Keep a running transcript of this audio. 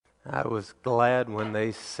I was glad when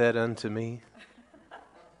they said unto me,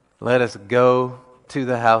 let us go to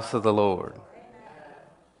the house of the Lord.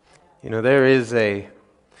 You know,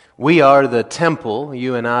 we are the temple,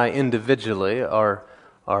 you and I individually are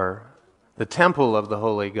the temple of the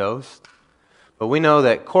Holy Ghost. But we know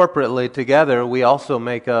that corporately together we also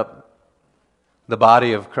make up the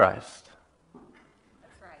body of Christ.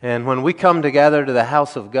 And when we come together to the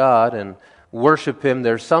house of God and worship Him,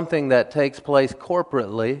 there's something that takes place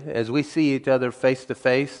corporately as we see each other face to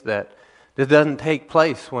face that doesn't take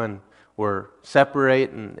place when we're separate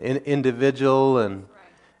and individual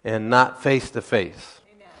and not face to face.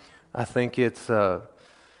 I think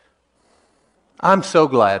I'm so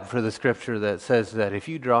glad for the scripture that says that if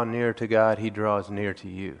you draw near to God, He draws near to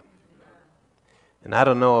you. And I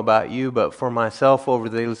don't know about you, but for myself over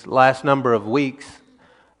these last number of weeks,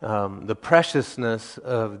 the preciousness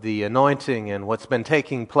of the anointing and what's been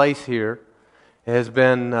taking place here has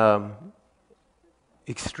been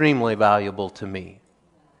extremely valuable to me.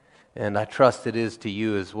 And I trust it is to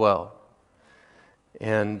you as well.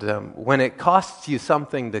 And when it costs you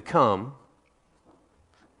something to come,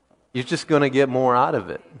 you're just going to get more out of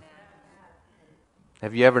it.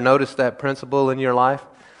 Have you ever noticed that principle in your life?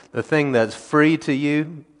 The thing that's free to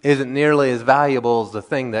you isn't nearly as valuable as the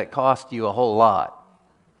thing that cost you a whole lot.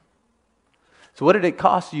 So what did it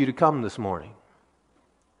cost you to come this morning?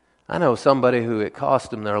 I know somebody who it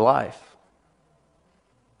cost them their life.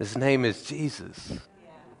 His name is Jesus.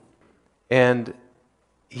 And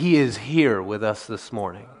He is here with us this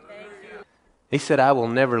morning. He said, I will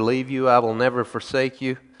never leave you. I will never forsake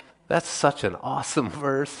you. That's such an awesome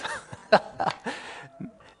verse.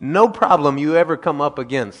 No problem you ever come up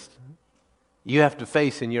against, you have to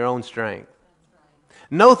face in your own strength.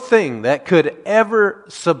 No thing that could ever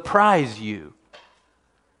surprise you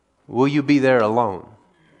will you be there alone.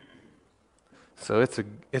 So it's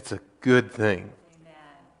a good thing.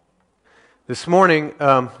 This morning,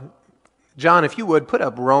 John, if you would, put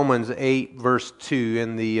up Romans 8, verse 2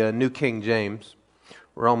 in the New King James.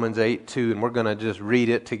 Romans 8, 2, and we're going to just read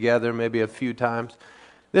it together maybe a few times.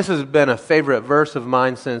 This has been a favorite verse of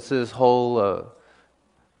mine since this whole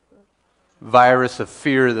virus of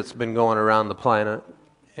fear that's been going around the planet.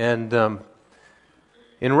 And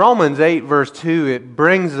in Romans 8, verse 2, it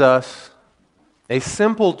brings us a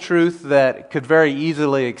simple truth that could very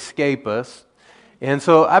easily escape us. And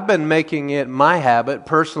so I've been making it my habit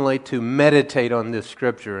personally to meditate on this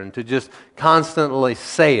scripture and to just constantly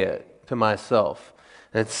say it to myself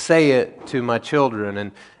and say it to my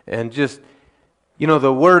children and just, you know,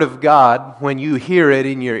 the Word of God, when you hear it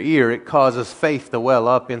in your ear, it causes faith to well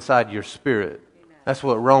up inside your spirit. That's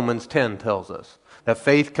what Romans 10 tells us. That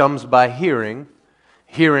faith comes by hearing.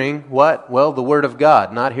 Hearing what? Well, the Word of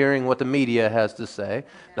God, not hearing what the media has to say,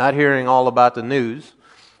 not hearing all about the news.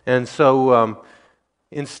 And so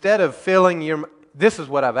instead of filling this is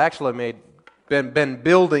what I've actually been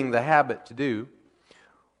building the habit to do.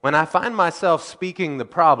 When I find myself speaking the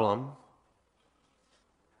problem,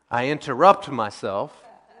 I interrupt myself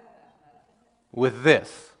with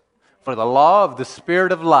this. For the law of the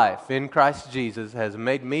Spirit of life in Christ Jesus has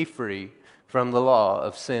made me free from the law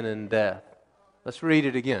of sin and death. Let's read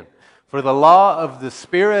it again. For the law of the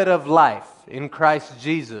Spirit of life in Christ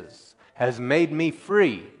Jesus has made me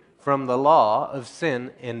free from the law of sin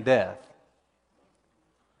and death.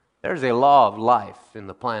 There's a law of life in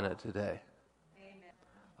the planet today. Amen.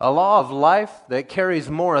 A law of life that carries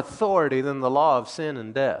more authority than the law of sin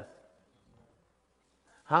and death.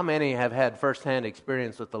 How many have had firsthand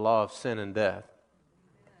experience with the law of sin and death?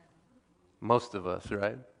 Most of us,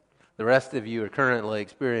 right? The rest of you are currently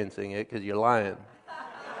experiencing it because you're lying.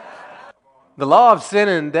 The law of sin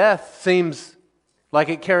and death seems like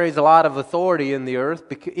it carries a lot of authority in the earth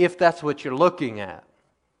if that's what you're looking at.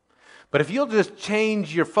 But if you'll just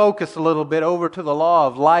change your focus a little bit over to the law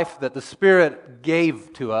of life that the Spirit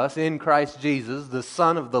gave to us in Christ Jesus, the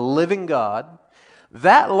Son of the living God,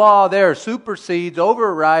 that law there supersedes,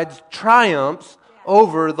 overrides, triumphs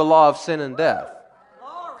over the law of sin and death.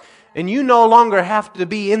 And you no longer have to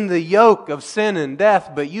be in the yoke of sin and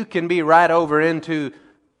death, but you can be right over into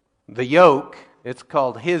the yoke. It's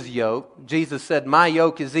called His yoke. Jesus said, my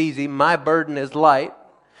yoke is easy, my burden is light.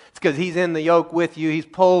 It's because He's in the yoke with you. He's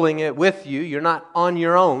pulling it with you. You're not on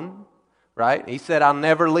your own, right? He said, I'll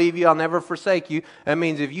never leave you. I'll never forsake you. That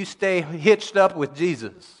means if you stay hitched up with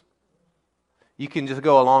Jesus, you can just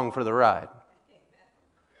go along for the ride.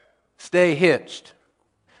 Stay hitched.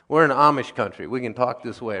 We're in Amish country. We can talk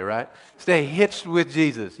this way, right? Stay hitched with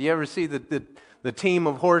Jesus. You ever see the team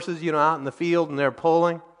of horses, out in the field and they're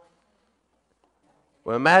pulling?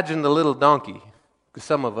 Well, imagine the little donkey. Because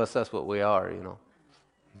some of us, that's what we are,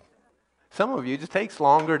 Some of you, it just takes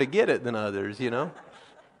longer to get it than others, you know.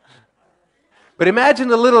 But imagine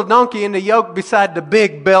the little donkey in the yoke beside the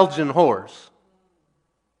big Belgian horse.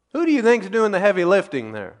 Who do you think's doing the heavy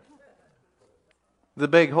lifting there? The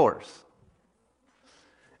big horse.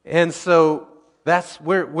 And so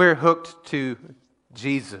we're hooked to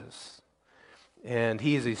Jesus. And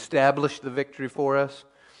He's established the victory for us.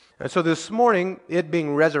 And so this morning, it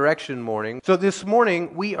being resurrection morning, so this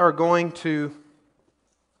morning we are going to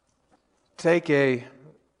take a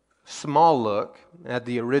small look at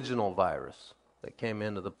the original virus that came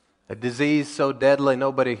into a disease so deadly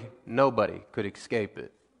nobody could escape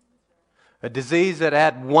it. A disease that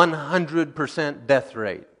had 100% death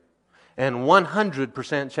rate and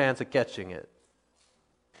 100% chance of catching it.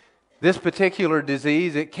 This particular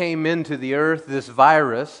disease, it came into the earth, this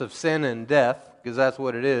virus of sin and death, because that's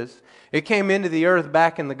what it is. It came into the earth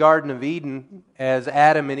back in the Garden of Eden as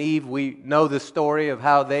Adam and Eve. We know the story of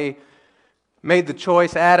how they made the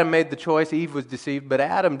choice. Adam made the choice. Eve was deceived, but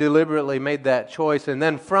Adam deliberately made that choice. And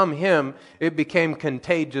then from him, it became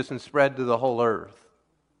contagious and spread to the whole earth.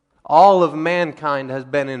 All of mankind has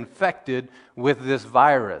been infected with this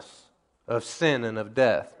virus of sin and of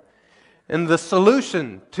death. And the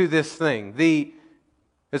solution to this thing,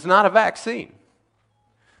 it's not a vaccine.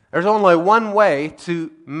 There's only one way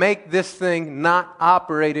to make this thing not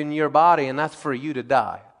operate in your body, and that's for you to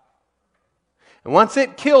die. And once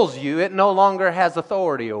it kills you, it no longer has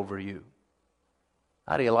authority over you.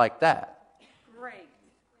 How do you like that? Great.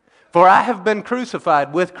 For I have been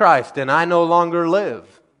crucified with Christ, and I no longer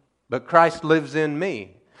live, but Christ lives in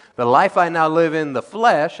me. The life I now live in the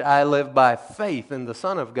flesh, I live by faith in the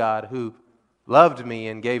Son of God who loved me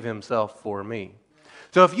and gave Himself for me.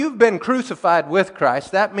 So if you've been crucified with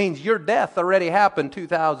Christ, that means your death already happened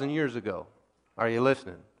 2,000 years ago. Are you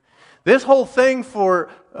listening? This whole thing for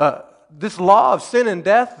this law of sin and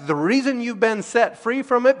death, the reason you've been set free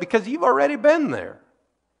from it, because you've already been there.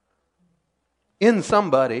 In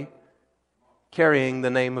somebody carrying the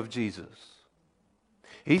name of Jesus.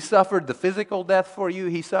 He suffered the physical death for you.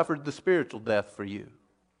 He suffered the spiritual death for you.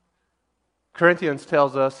 Corinthians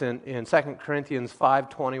tells us in 2 Corinthians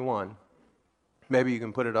 5:21, maybe you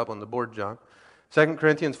can put it up on the board, John. 2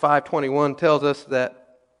 Corinthians 5:21 tells us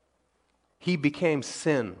that He became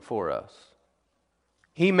sin for us.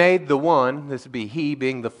 He made the one, this would be He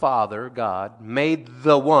being the Father, God, made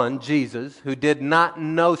the one, Jesus, who did not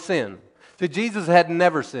know sin. So Jesus had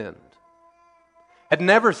never sinned. Had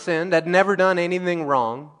never sinned, had never done anything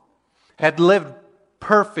wrong, had lived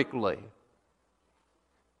perfectly.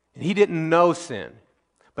 And He didn't know sin.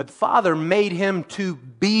 But the Father made Him to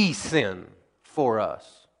be sin for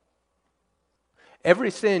us.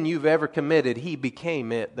 Every sin you've ever committed, He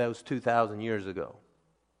became it those 2,000 years ago.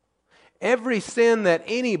 Every sin that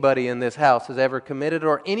anybody in this house has ever committed,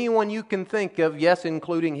 or anyone you can think of, yes,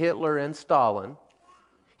 including Hitler and Stalin,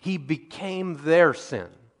 He became their sin.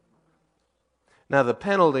 Now, the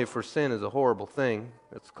penalty for sin is a horrible thing.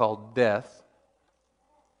 It's called death.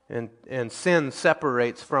 And sin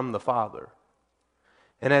separates from the Father.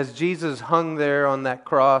 And as Jesus hung there on that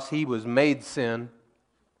cross, He was made sin.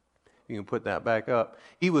 You can put that back up.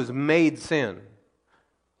 He was made sin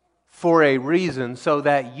for a reason, so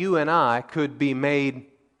that you and I could be made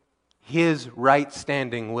His right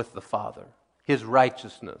standing with the Father. His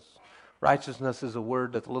righteousness. Righteousness is a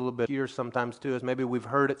word that's a little bit here sometimes to us. Maybe we've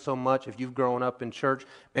heard it so much. If you've grown up in church,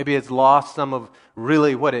 maybe it's lost some of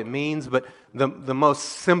really what it means. But the most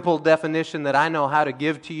simple definition that I know how to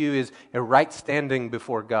give to you is a right standing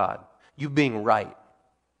before God. You being right.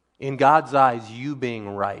 In God's eyes, you being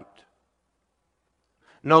right.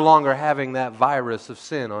 No longer having that virus of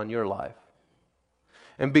sin on your life.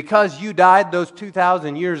 And because you died those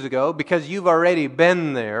 2,000 years ago, because you've already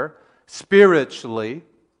been there spiritually,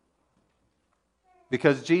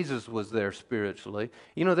 because Jesus was there spiritually.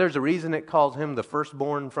 You know, there's a reason it calls Him the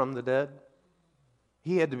firstborn from the dead.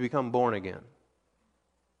 He had to become born again.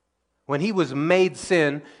 When He was made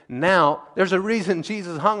sin, now there's a reason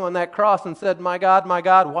Jesus hung on that cross and said, my God,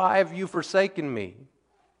 why have you forsaken me?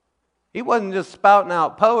 He wasn't just spouting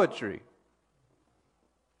out poetry.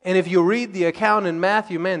 And if you read the account in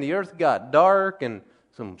Matthew, man, the earth got dark and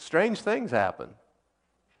some strange things happened.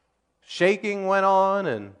 Shaking went on,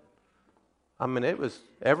 and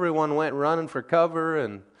everyone went running for cover,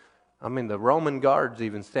 and the Roman guards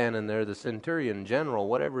even standing there, the centurion general,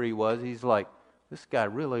 whatever he was, he's like, this guy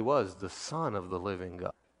really was the Son of the living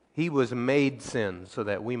God. He was made sin so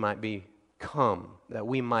that we might become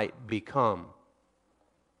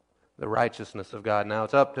the righteousness of God. Now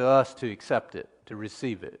it's up to us to accept it, to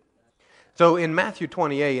receive it. So in Matthew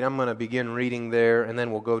 28, I'm going to begin reading there, and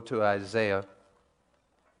then we'll go to Isaiah.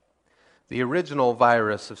 the original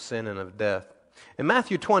virus of sin and of death. In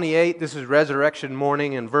Matthew 28, this is resurrection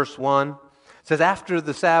morning in verse 1. It says, after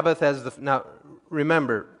the Sabbath, now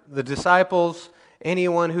remember, the disciples,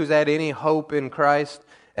 anyone who's had any hope in Christ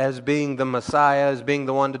as being the Messiah, as being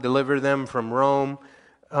the one to deliver them from Rome,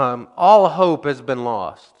 all hope has been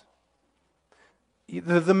lost.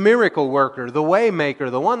 The miracle worker, the way maker,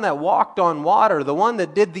 the one that walked on water, the one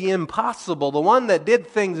that did the impossible, the one that did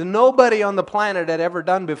things nobody on the planet had ever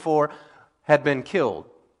done before, had been killed.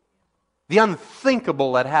 The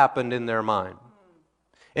unthinkable had happened in their mind.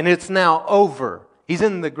 And it's now over. He's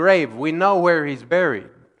in the grave. We know where he's buried.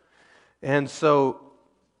 And so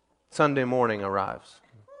Sunday morning arrives.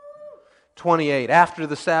 28. After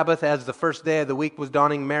the Sabbath, as the first day of the week was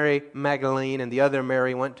dawning, Mary Magdalene and the other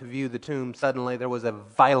Mary went to view the tomb. Suddenly there was a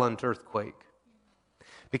violent earthquake.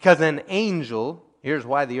 Because an angel, here's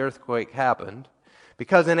why the earthquake happened,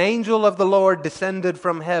 because an angel of the Lord descended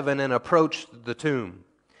from heaven and approached the tomb.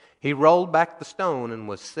 He rolled back the stone and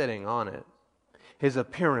was sitting on it. His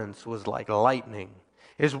appearance was like lightning.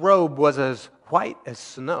 His robe was as white as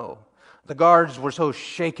snow. The guards were so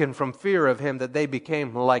shaken from fear of him that they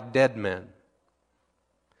became like dead men.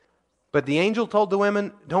 But the angel told the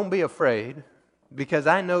women, don't be afraid, because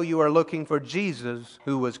I know you are looking for Jesus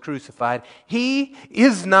who was crucified. He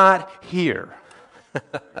is not here.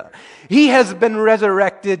 He has been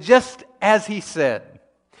resurrected just as he said.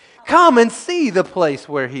 Come and see the place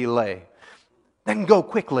where he lay. Then go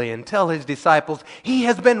quickly and tell his disciples, he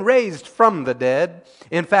has been raised from the dead.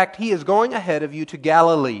 In fact, he is going ahead of you to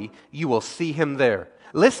Galilee. You will see him there.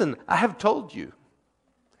 Listen, I have told you.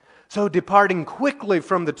 So departing quickly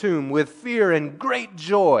from the tomb with fear and great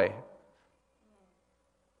joy,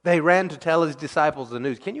 they ran to tell his disciples the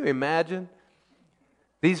news. Can you imagine?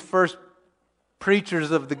 These first preachers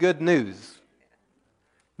of the good news,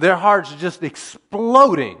 their hearts just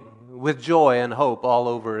exploding with joy and hope all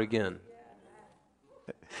over again.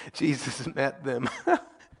 Jesus met them.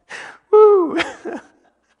 Woo!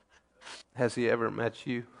 Has he ever met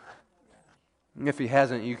you? If he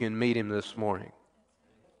hasn't, you can meet him this morning.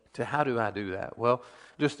 So how do I do that? Well,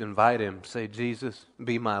 just invite him. Say, Jesus,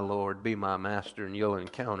 be my Lord, be my master, and you'll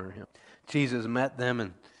encounter him. Jesus met them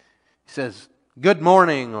and he says, good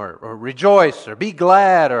morning, or rejoice, or be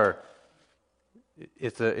glad, or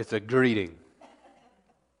it's a greeting.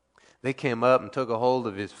 They came up and took a hold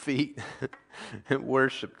of his feet and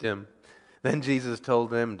worshiped him. Then Jesus told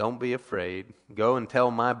them, don't be afraid. Go and tell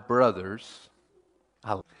my brothers.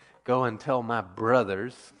 Go and tell my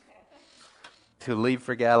brothers to leave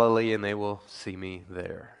for Galilee, and they will see me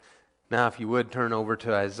there. Now, if you would, turn over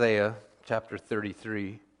to Isaiah chapter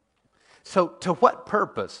 33. So, to what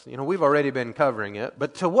purpose? We've already been covering it,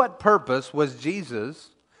 but to what purpose was Jesus,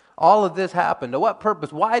 all of this happened? To what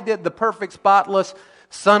purpose? Why did the perfect, spotless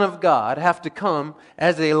Son of God have to come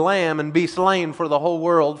as a lamb and be slain for the whole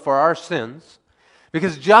world for our sins?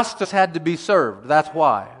 Because justice had to be served. That's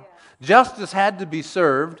why. Justice had to be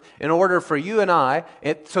served in order for you and I,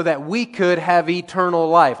 so that we could have eternal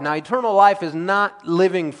life. Now, eternal life is not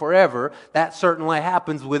living forever. That certainly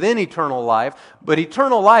happens within eternal life. But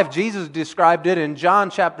eternal life, Jesus described it in John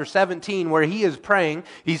chapter 17, where he is praying.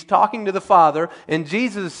 He's talking to the Father, and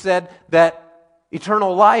Jesus said that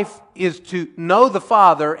eternal life is to know the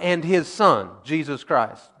Father and his Son, Jesus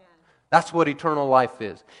Christ. That's what eternal life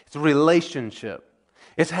is. It's a relationship.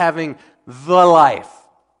 It's having the life.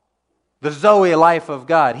 The Zoe life of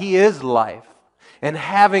God. He is life. And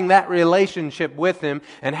having that relationship with him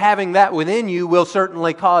and having that within you will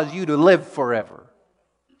certainly cause you to live forever.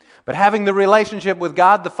 But having the relationship with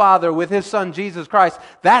God the Father, with his Son Jesus Christ,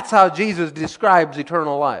 that's how Jesus describes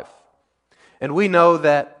eternal life. And we know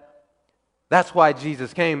that that's why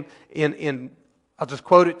Jesus came. I'll just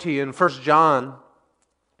quote it to you in 1 John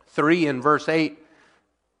 3 and verse 8.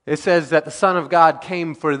 It says that the Son of God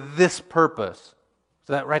came for this purpose.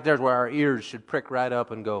 So that right there is where our ears should prick right up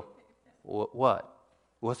and go, what?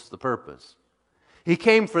 What's the purpose? He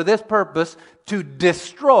came for this purpose, to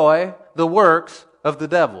destroy the works of the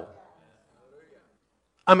devil.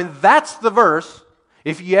 I mean, that's the verse.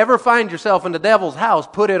 If you ever find yourself in the devil's house,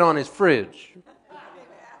 put it on his fridge.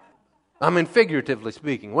 I mean, figuratively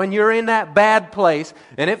speaking. When you're in that bad place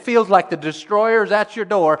and it feels like the destroyer's at your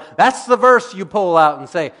door, that's the verse you pull out and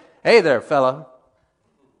say, hey there, fella.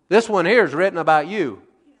 This one here is written about you.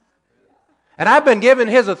 And I've been given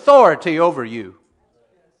his authority over you.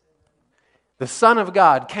 The Son of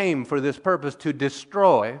God came for this purpose, to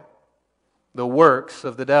destroy the works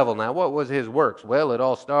of the devil. Now, what was his works? Well, it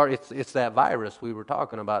all started, it's that virus we were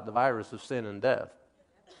talking about, the virus of sin and death.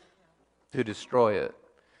 To destroy it.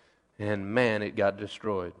 And man, it got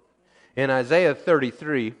destroyed. In Isaiah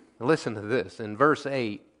 33, Listen to this. In verse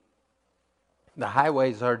 8, the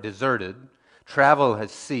highways are deserted, travel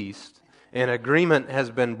has ceased, an agreement has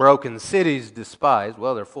been broken, cities despised.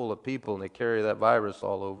 Well, they're full of people and they carry that virus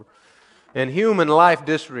all over. And human life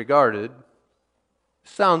disregarded.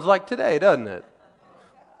 Sounds like today, doesn't it?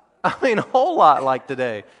 I mean, a whole lot like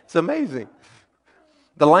today. It's amazing.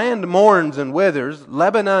 The land mourns and withers.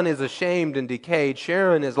 Lebanon is ashamed and decayed.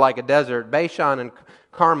 Sharon is like a desert. Bashan and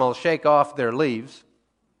Carmel shake off their leaves.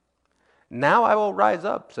 Now I will rise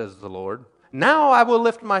up, says the Lord. Now I will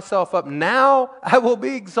lift myself up. Now I will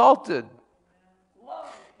be exalted.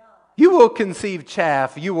 You will conceive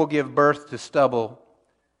chaff. You will give birth to stubble.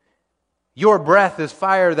 Your breath is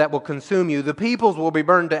fire that will consume you. The peoples will be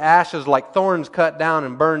burned to ashes like thorns cut down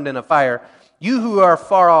and burned in a fire. You who are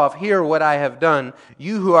far off, hear what I have done.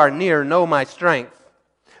 You who are near, know my strength.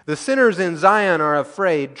 The sinners in Zion are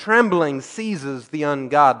afraid. Trembling seizes the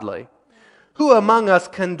ungodly. Who among us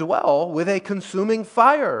can dwell with a consuming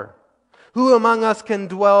fire? Who among us can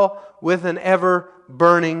dwell with an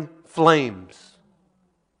ever-burning flames?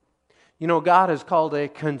 You know, God is called a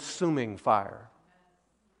consuming fire.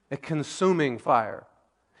 A consuming fire.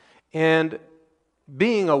 And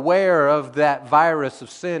being aware of that virus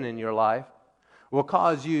of sin in your life will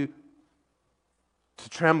cause you to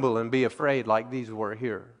tremble and be afraid like these were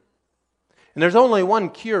here. And there's only one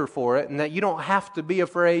cure for it, and that you don't have to be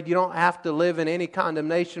afraid. You don't have to live in any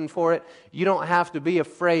condemnation for it. You don't have to be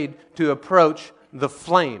afraid to approach the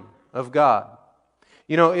flame of God.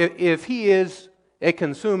 You know, if He is a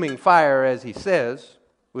consuming fire, as He says,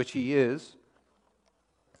 which He is,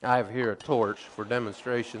 I have here a torch for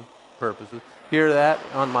demonstration purposes. Hear that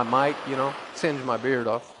on my mic, you know, singe my beard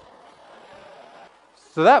off.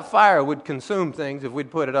 So that fire would consume things if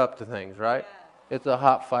we'd put it up to things, right? It's a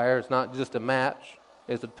hot fire. It's not just a match.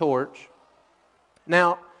 It's a torch.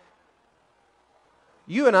 Now,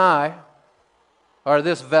 you and I are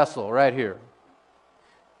this vessel right here.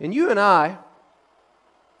 And you and I,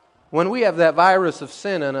 when we have that virus of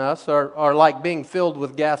sin in us, are like being filled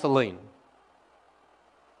with gasoline.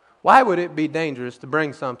 Why would it be dangerous to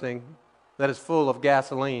bring something that is full of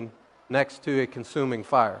gasoline next to a consuming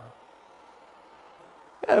fire?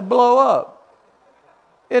 It'll blow up.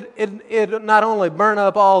 It not only burn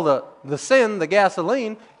up all the sin, the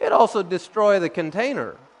gasoline, it also destroy the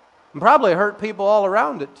container. And probably hurt people all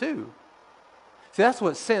around it too. See, that's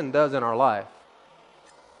what sin does in our life.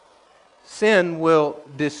 Sin will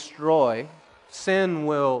destroy. Sin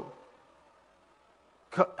will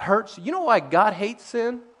hurt. You know why God hates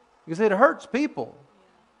sin? Because it hurts people.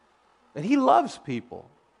 And He loves people.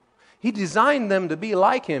 He designed them to be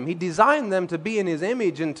like Him. He designed them to be in His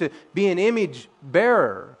image and to be an image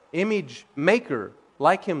bearer, image maker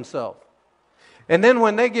like Himself. And then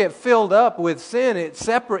when they get filled up with sin,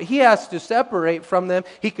 He has to separate from them.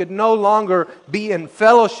 He could no longer be in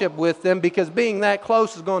fellowship with them because being that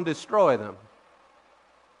close is going to destroy them.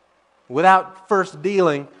 Without first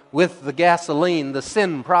dealing with the gasoline, the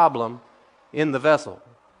sin problem in the vessel.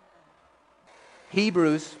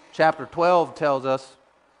 Hebrews chapter 12 tells us,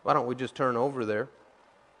 why don't we just turn over there?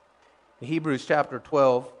 Hebrews chapter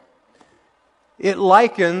 12. It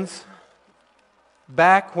likens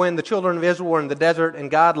back when the children of Israel were in the desert and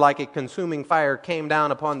God, like a consuming fire, came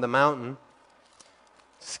down upon the mountain,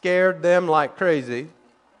 scared them like crazy.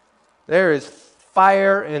 There is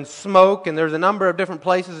fire and smoke, and there's a number of different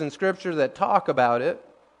places in Scripture that talk about it.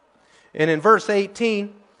 And in verse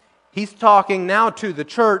 18, he's talking now to the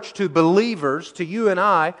church, to believers, to you and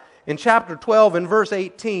I. In chapter 12 and verse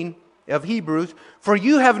 18 of Hebrews, for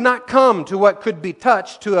you have not come to what could be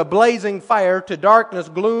touched, to a blazing fire, to darkness,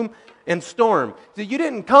 gloom, and storm. So you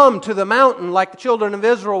didn't come to the mountain like the children of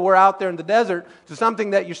Israel were out there in the desert, to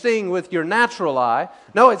something that you're seeing with your natural eye.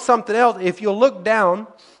 No, it's something else. If you'll look down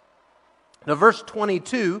to verse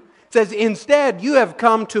 22, it says, instead you have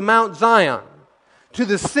come to Mount Zion, to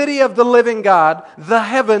the city of the living God, the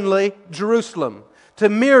heavenly Jerusalem, to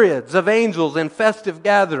myriads of angels in festive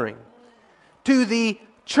gathering, to the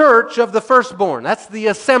church of the firstborn. That's the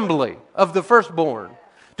assembly of the firstborn.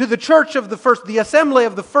 To the church of the assembly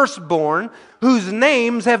of the firstborn, whose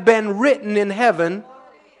names have been written in heaven,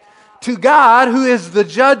 to God who is the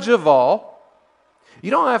judge of all. You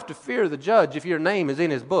don't have to fear the judge if your name is in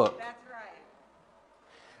His book.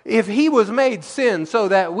 If He was made sin so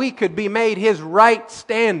that we could be made His right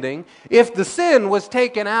standing, if the sin was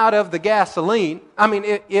taken out of the gasoline,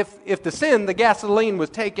 if the gasoline was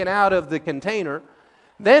taken out of the container,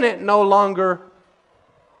 then it no longer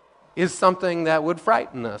is something that would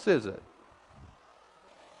frighten us, is it?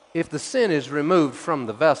 If the sin is removed from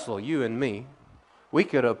the vessel, you and me, we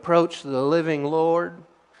could approach the living Lord.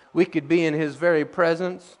 We could be in His very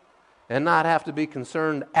presence. and not have to be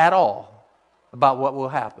concerned at all about what will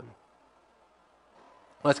happen.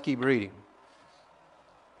 Let's keep reading.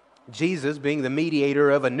 Jesus, being the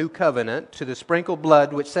mediator of a new covenant, to the sprinkled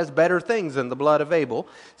blood, which says better things than the blood of Abel,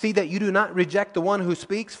 see that you do not reject the one who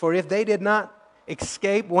speaks, for if they did not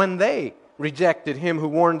escape when they rejected him who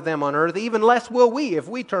warned them on earth, even less will we if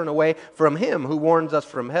we turn away from him who warns us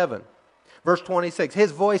from heaven. Verse 26,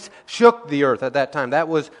 his voice shook the earth at that time. That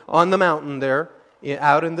was on the mountain there,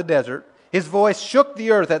 out in the desert. His voice shook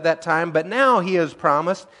the earth at that time, but now he has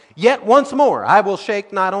promised, yet once more I will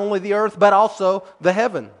shake not only the earth, but also the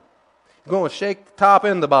heaven. He's going to shake the top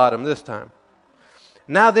and the bottom this time.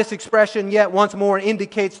 Now this expression, yet once more,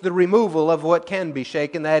 indicates the removal of what can be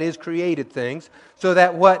shaken, that is, created things, so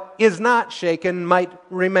that what is not shaken might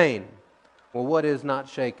remain. Well, what is not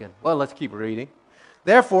shaken? Well, let's keep reading.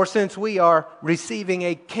 Therefore, since we are receiving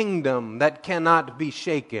a kingdom that cannot be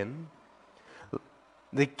shaken,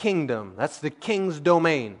 the kingdom, that's the king's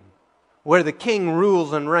domain, where the king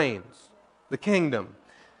rules and reigns, the kingdom,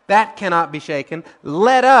 that cannot be shaken.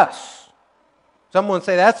 Let us, someone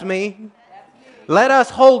say, that's me. Let us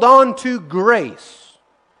hold on to grace.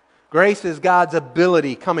 Grace is God's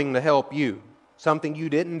ability coming to help you, something you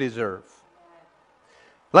didn't deserve.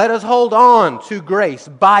 Let us hold on to grace.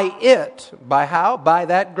 By it, by how? By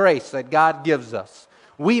that grace that God gives us.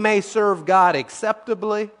 We may serve God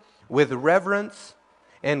acceptably with reverence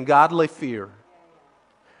and godly fear.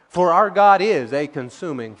 For our God is a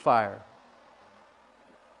consuming fire.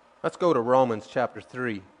 Let's go to Romans chapter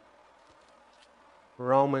 3.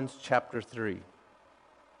 Romans chapter 3.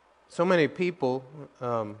 So many people,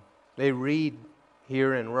 they read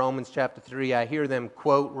here in Romans chapter 3, I hear them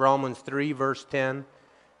quote Romans 3 verse 10,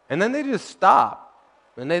 and then they just stop,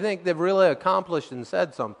 and they think they've really accomplished and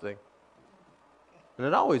said something. And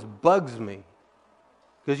it always bugs me,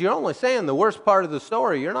 because you're only saying the worst part of the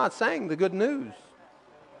story. You're not saying the good news.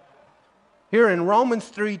 Here in Romans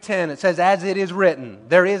 3:10, it says, as it is written,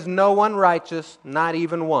 there is no one righteous, not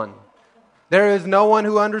even one. There is no one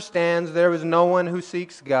who understands. There is no one who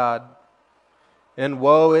seeks God. And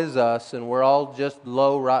woe is us, and we're all just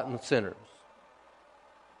low, rotten sinners,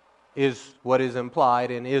 is what is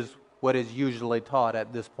implied and is what is usually taught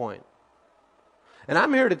at this point. And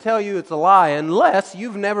I'm here to tell you it's a lie unless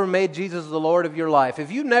you've never made Jesus the Lord of your life.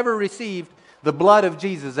 If you've never received the blood of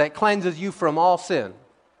Jesus that cleanses you from all sin.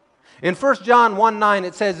 In 1 John 1:9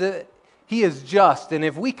 it says that He is just, and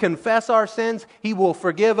if we confess our sins, He will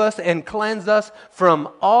forgive us and cleanse us from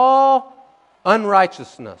all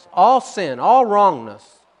unrighteousness, all sin, all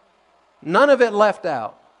wrongness. None of it left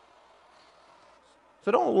out.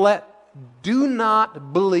 So do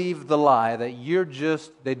not believe the lie that you're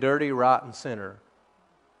just a dirty, rotten sinner.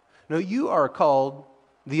 No, you are called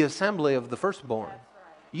the assembly of the firstborn.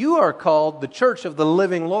 You are called the church of the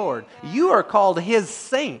living Lord. You are called His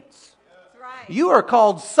saints. You are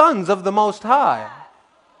called sons of the Most High.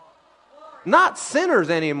 Not sinners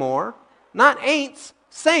anymore. Not ain'ts,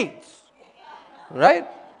 saints. Right?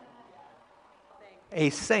 A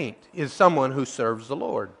saint is someone who serves the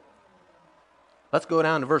Lord. Let's go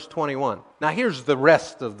down to verse 21. Now here's the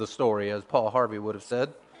rest of the story, as Paul Harvey would have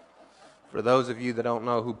said. For those of you that don't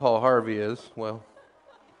know who Paul Harvey is, well,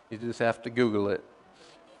 you just have to Google it.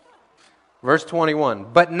 Verse 21.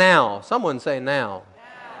 But now, someone say now.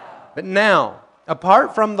 But now,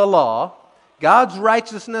 apart from the law, God's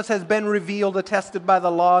righteousness has been revealed, attested by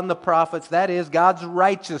the law and the prophets. That is, God's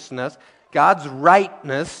righteousness, God's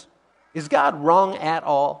rightness. Is God wrong at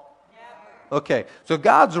all? Okay, so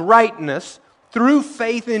God's rightness through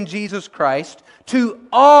faith in Jesus Christ to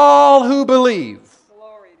all who believe.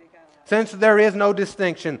 Since there is no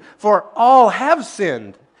distinction, for all have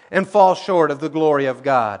sinned and fall short of the glory of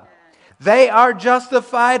God. They are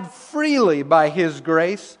justified freely by His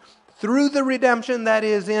grace through the redemption that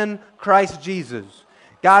is in Christ Jesus.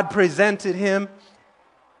 God presented Him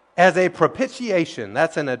as a propitiation.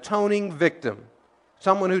 That's an atoning victim.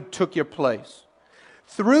 Someone who took your place.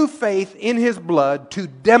 Through faith in His blood to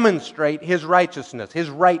demonstrate His righteousness, His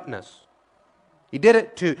rightness. He did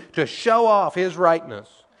it to show off His rightness.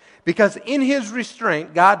 Because in His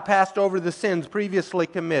restraint, God passed over the sins previously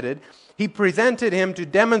committed. He presented Him to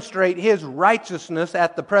demonstrate His righteousness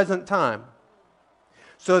at the present time,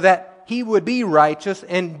 so that He would be righteous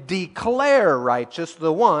and declare righteous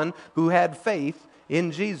the one who had faith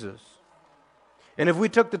in Jesus. And if we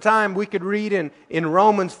took the time, we could read in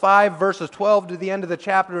Romans 5 verses 12 to the end of the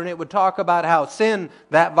chapter, and it would talk about how sin,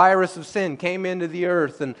 that virus of sin, came into the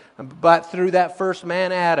earth, but through that first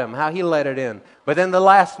man, Adam, how he let it in. But then the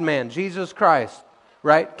last man, Jesus Christ,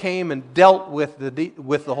 right, came and dealt with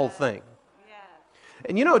the whole thing.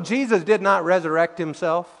 And you know, Jesus did not resurrect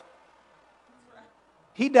Himself.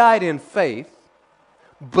 He died in faith,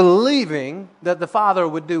 believing that the Father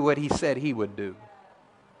would do what He said He would do.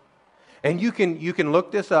 And you can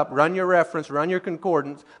look this up, run your reference, run your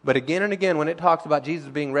concordance, but again and again when it talks about Jesus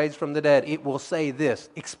being raised from the dead, it will say this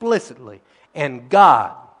explicitly, and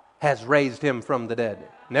God has raised Him from the dead.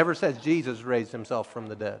 Never says Jesus raised Himself from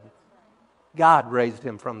the dead. God raised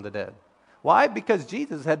Him from the dead. Why? Because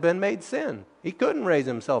Jesus had been made sin. He couldn't raise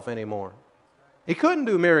Himself anymore. He couldn't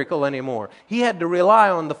do miracle anymore. He had to rely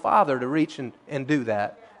on the Father to reach and do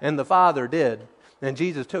that. And the Father did. And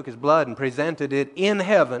Jesus took His blood and presented it in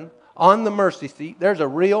heaven on the mercy seat. There's a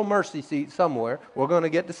real mercy seat somewhere. We're going to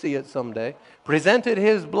get to see it someday. Presented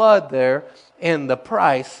His blood there, and the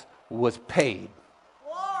price was paid.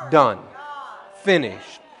 Done.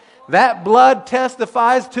 Finished. That blood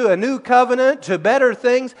testifies to a new covenant, to better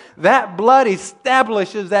things. That blood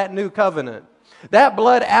establishes that new covenant. That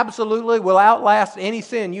blood absolutely will outlast any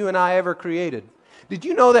sin you and I ever created. Did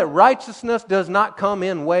you know that righteousness does not come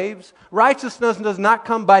in waves? Righteousness does not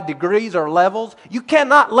come by degrees or levels. You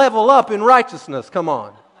cannot level up in righteousness. Come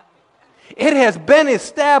on. It has been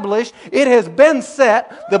established. It has been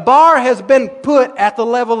set. The bar has been put at the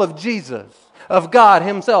level of Jesus, of God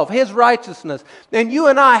Himself, His righteousness. And you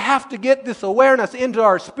and I have to get this awareness into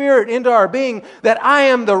our spirit, into our being, that I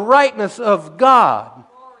am the rightness of God.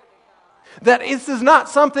 That this is not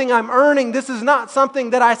something I'm earning. This is not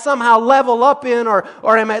something that I somehow level up in or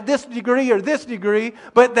am at this degree or this degree,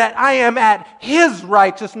 but that I am at His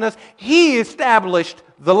righteousness. He established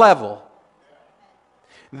the level.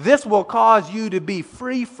 This will cause you to be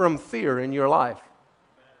free from fear in your life.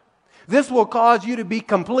 This will cause you to be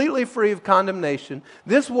completely free of condemnation.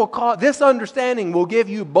 This understanding will give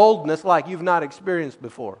you boldness like you've not experienced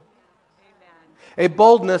before. A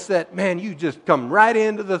boldness that, man, you just come right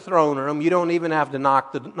into the throne room. You don't even have to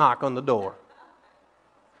knock on the door.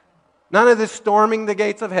 None of this storming the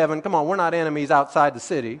gates of heaven. Come on, we're not enemies outside the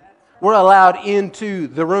city. We're allowed into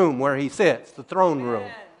the room where He sits, the throne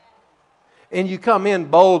room. And you come in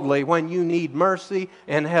boldly when you need mercy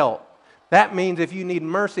and help. That means if you need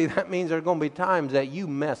mercy, that means there are going to be times that you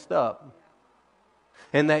messed up.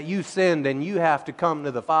 And that you sinned and you have to come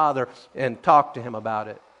to the Father and talk to Him about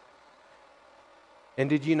it. And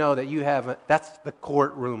did you know that that's the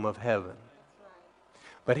courtroom of heaven?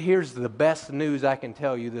 But here's the best news I can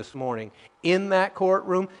tell you this morning. In that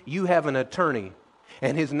courtroom, you have an attorney,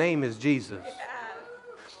 and His name is Jesus.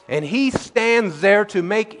 And He stands there to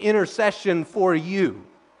make intercession for you.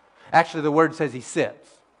 Actually, the word says He sits.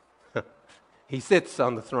 He sits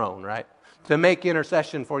on the throne, right? To make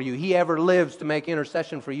intercession for you. He ever lives to make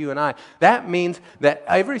intercession for you and I. That means that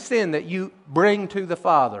every sin that you bring to the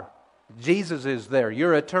Father, Jesus is there,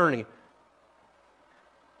 your attorney.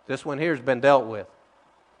 This one here has been dealt with.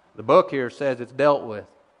 The book here says it's dealt with.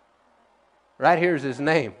 Right here is His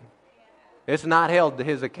name. It's not held to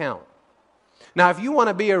His account. Now, if you want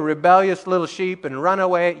to be a rebellious little sheep and run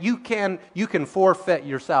away, you can forfeit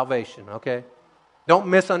your salvation, okay? Don't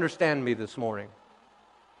misunderstand me this morning.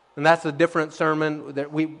 And that's a different sermon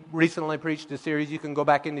that we recently preached a series. You can go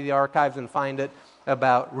back into the archives and find it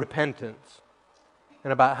about repentance.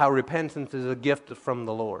 And about how repentance is a gift from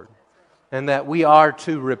the Lord. And that we are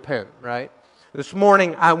to repent, right? This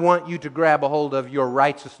morning, I want you to grab a hold of your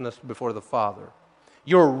righteousness before the Father.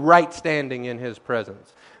 Your right standing in His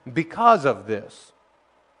presence. Because of this,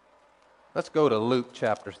 let's go to Luke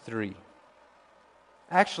chapter 3.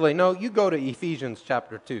 Actually, no, you go to Ephesians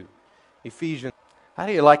chapter 2. Ephesians. How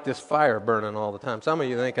do you like this fire burning all the time? Some of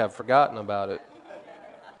you think I've forgotten about it.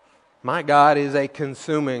 My God is a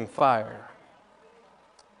consuming fire.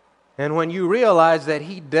 And when you realize that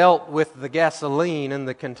He dealt with the gasoline in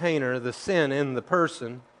the container, the sin in the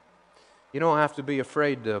person, you don't have to be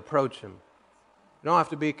afraid to approach Him. You don't have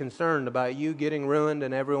to be concerned about you getting ruined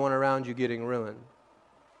and everyone around you getting ruined.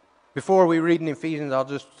 Before we read in Ephesians, I'll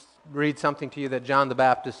just read something to you that John the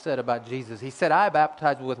Baptist said about Jesus. He said, I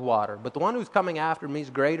baptize with water, but the one who's coming after me is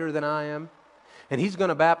greater than I am, and He's going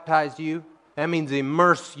to baptize you. That means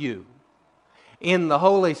immerse you in the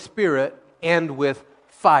Holy Spirit and with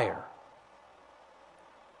fire.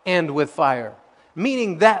 And with fire.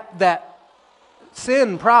 Meaning that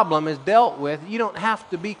sin problem is dealt with. You don't have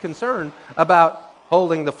to be concerned about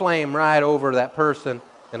holding the flame right over that person.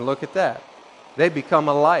 And look at that. They become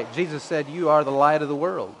a light. Jesus said, you are the light of the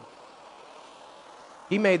world.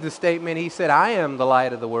 He made the statement, He said, I am the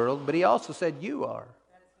light of the world. But He also said, you are.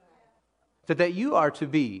 So that you are to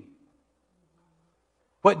be.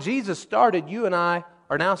 What Jesus started, you and I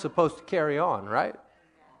are now supposed to carry on, right?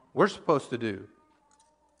 We're supposed to do.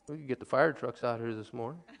 We can get the fire trucks out here this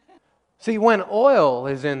morning. See, when oil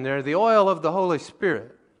is in there, the oil of the Holy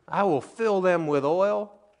Spirit, I will fill them with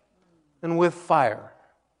oil and with fire.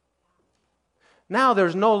 Now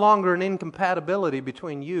there's no longer an incompatibility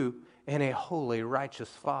between you and a holy, righteous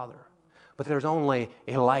Father. But there's only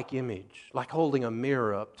a like image, like holding a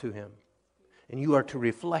mirror up to Him. And you are to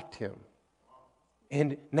reflect Him.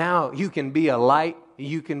 And now you can be a light,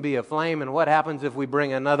 you can be a flame, and what happens if we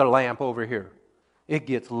bring another lamp over here? It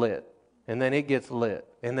gets lit, and then it gets lit,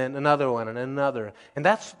 and then another one, and another. And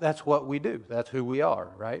that's what we do. That's who we are,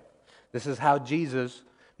 right? This is how Jesus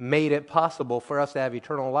made it possible for us to have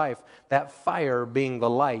eternal life, that fire being the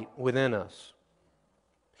light within us.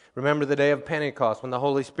 Remember the day of Pentecost when the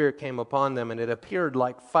Holy Spirit came upon them and it appeared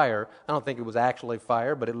like fire. I don't think it was actually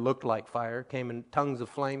fire, but it looked like fire. Came in tongues of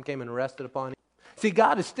flame, came and rested upon him. See,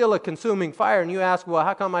 God is still a consuming fire, and you ask, well,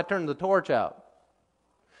 how come I turned the torch out?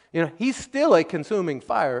 You know, He's still a consuming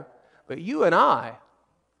fire, but you and I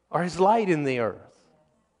are His light in the earth.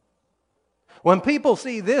 When people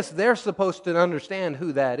see this, they're supposed to understand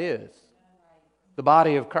who that is. The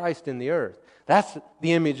body of Christ in the earth. That's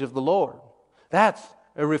the image of the Lord. That's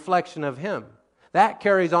a reflection of Him. That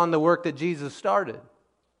carries on the work that Jesus started.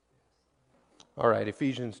 All right,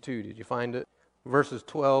 Ephesians 2, did you find it? Verses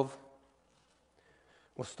 12.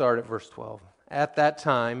 We'll start at verse 12. At that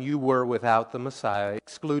time you were without the Messiah,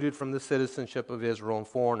 excluded from the citizenship of Israel and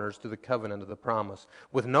foreigners to the covenant of the promise,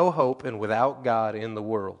 with no hope and without God in the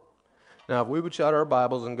world. Now, if we would shut our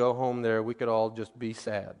Bibles and go home there, we could all just be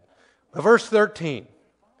sad. But verse 13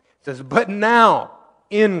 says, but now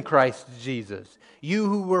in Christ Jesus, you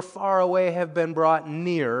who were far away have been brought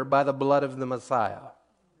near by the blood of the Messiah.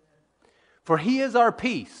 For He is our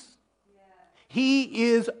peace. He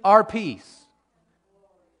is our peace.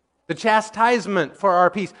 The chastisement for our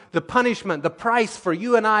peace, the punishment, the price for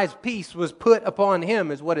you and I's peace was put upon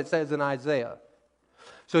Him, is what it says in Isaiah.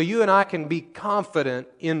 So you and I can be confident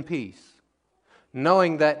in peace,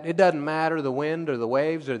 knowing that it doesn't matter the wind or the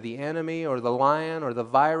waves or the enemy or the lion or the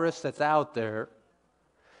virus that's out there,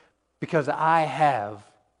 because I've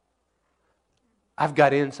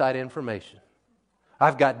got inside information.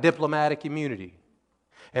 I've got diplomatic immunity.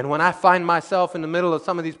 And when I find myself in the middle of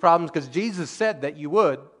some of these problems, because Jesus said that you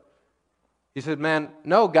would, He said, man,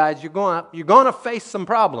 no, guys, you're going to face some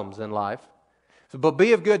problems in life. So, but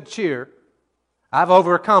be of good cheer. I've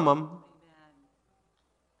overcome them.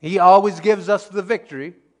 He always gives us the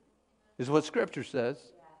victory, is what Scripture says.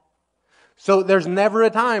 So there's never a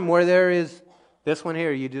time where there is this one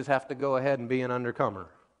here, you just have to go ahead and be an undercomer.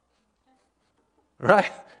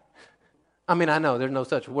 Right? I mean, I know there's no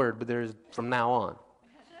such word, but there is from now on.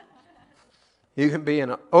 You can be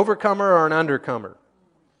an overcomer or an undercomer.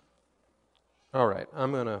 All right,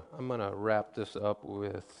 I'm gonna wrap this up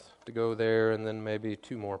with to go there and then maybe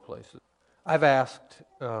two more places. I've asked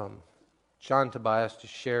John Tobias to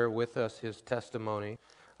share with us his testimony.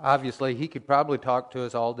 Obviously, he could probably talk to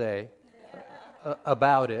us all day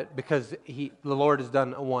about it because the Lord has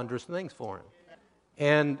done wondrous things for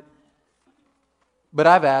him. But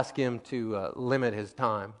I've asked him to limit his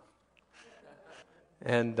time,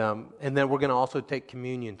 and then we're going to also take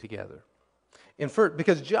communion together.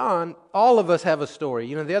 Because John, all of us have a story.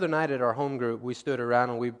 You know, the other night at our home group, we stood around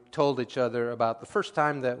and we told each other about the first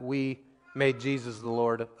time that we made Jesus the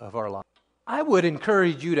Lord of our life. I would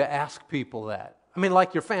encourage you to ask people that. I mean,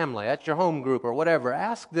 like your family, at your home group or whatever.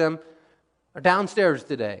 Ask them downstairs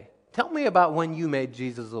today. Tell me about when you made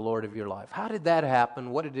Jesus the Lord of your life. How did that happen?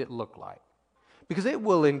 What did it look like? Because it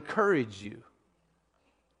will encourage you.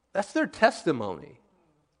 That's their testimony.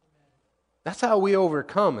 That's how we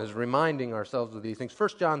overcome, is reminding ourselves of these things. 1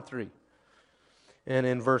 John 3, and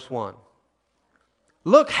in verse 1.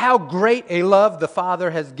 Look how great a love the Father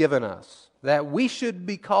has given us, that we should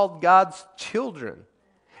be called God's children.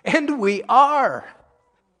 And we are.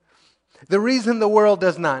 The reason the world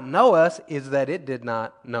does not know us is that it did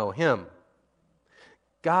not know Him.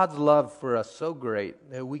 God's love for us so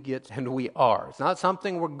great that we get, and we are. It's not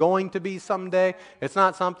something we're going to be someday. It's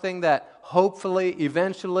not something that hopefully,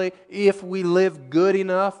 eventually, if we live good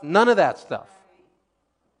enough, none of that stuff.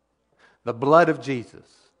 The blood of Jesus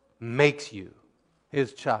makes you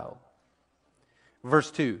His child.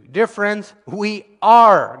 Verse 2, dear friends, we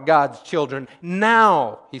are God's children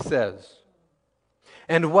now, he says.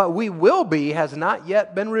 And what we will be has not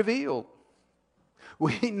yet been revealed.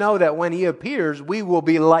 We know that when He appears, we will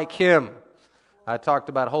be like Him. I talked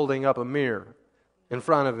about holding up a mirror in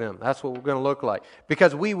front of Him. That's what we're going to look like.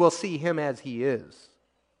 Because we will see Him as He is.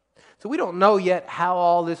 So we don't know yet how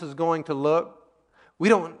all this is going to look. We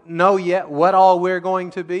don't know yet what all we're going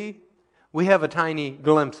to be. We have a tiny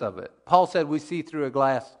glimpse of it. Paul said we see through a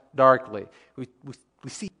glass darkly. We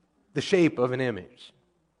see the shape of an image.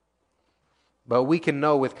 But we can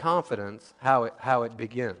know with confidence how it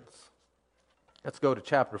begins. Let's go to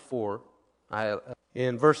chapter 4.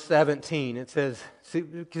 In verse 17, it says,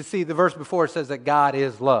 you can see the verse before it says that God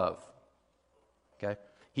is love. Okay?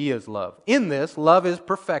 He is love. In this, love is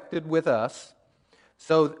perfected with us,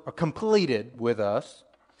 or completed with us,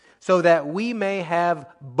 so that we may have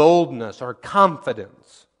boldness or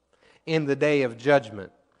confidence in the day of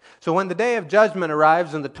judgment. So when the day of judgment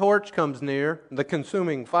arrives and the torch comes near, the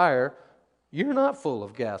consuming fire, you're not full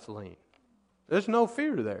of gasoline. There's no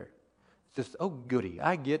fear there. It's just, oh goody,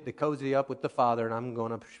 I get to cozy up with the Father and I'm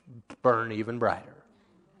going to burn even brighter.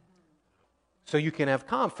 So you can have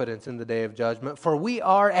confidence in the day of judgment, for we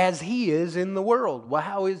are as He is in the world. Well,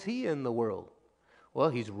 how is He in the world? Well,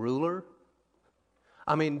 He's ruler.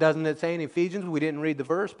 I mean, doesn't it say in Ephesians, we didn't read the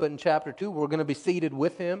verse, but in chapter 2, we're going to be seated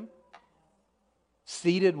with Him.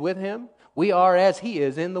 Seated with Him. We are as He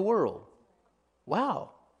is in the world.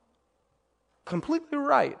 Wow. Completely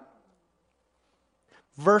right.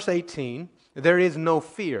 Verse 18, there is no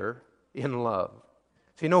fear in love.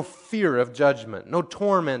 See, no fear of judgment, no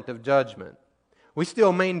torment of judgment. We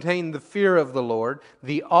still maintain the fear of the Lord,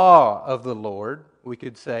 the awe of the Lord, we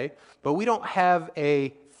could say, but we don't have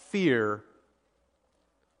a fear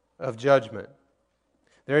of judgment.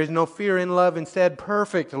 There is no fear in love. Instead,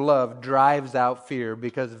 perfect love drives out fear,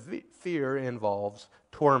 because fear involves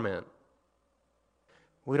torment.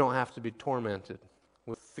 We don't have to be tormented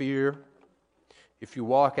with fear. If you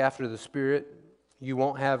walk after the Spirit, you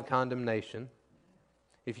won't have condemnation.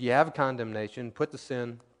 If you have condemnation,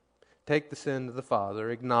 take the sin to the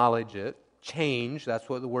Father, acknowledge it, change. That's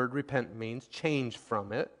what the word repent means. Change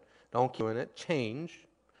from it. Don't keep doing it. Change.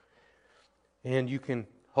 And you can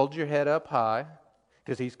hold your head up high,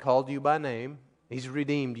 because He's called you by name. He's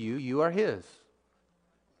redeemed you. You are His.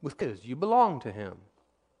 You belong to Him.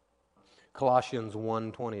 Colossians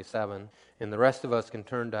 1:27. And the rest of us can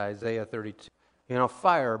turn to Isaiah 32. You know,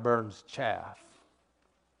 fire burns chaff.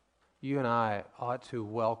 You and I ought to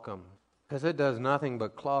welcome, because it does nothing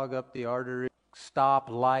but clog up the artery, stop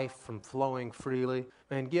life from flowing freely,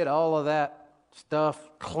 and get all of that stuff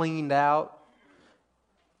cleaned out.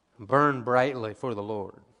 Burn brightly for the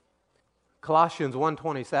Lord. Colossians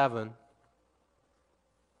 1:27.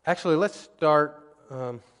 Actually, let's start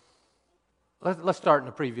in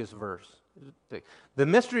the previous verse. The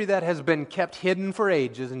mystery that has been kept hidden for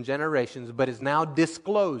ages and generations, but is now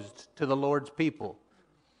disclosed to the Lord's people.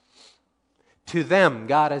 To them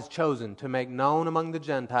God has chosen to make known among the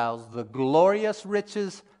Gentiles the glorious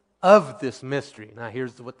riches of this mystery. Now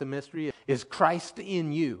here's what the mystery is Christ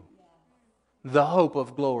in you, the hope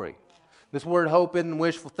of glory. This word hope isn't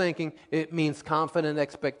wishful thinking. It means confident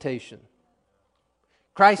expectation.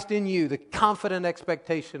 Christ in you, the confident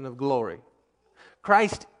expectation of glory.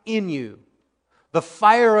 Christ in you, the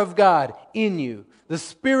fire of God in you, the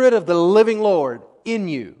Spirit of the living Lord in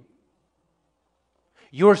you.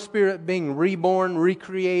 Your spirit being reborn,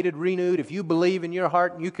 recreated, renewed. If you believe in your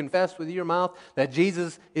heart and you confess with your mouth that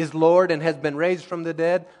Jesus is Lord and has been raised from the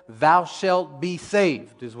dead, thou shalt be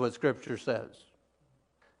saved, is what Scripture says.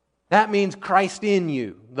 That means Christ in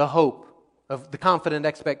you, the hope of the confident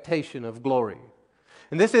expectation of glory.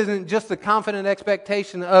 And this isn't just the confident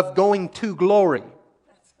expectation of going to glory.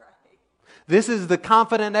 That's right. This is the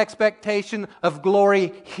confident expectation of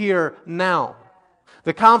glory here now.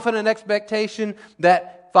 The confident expectation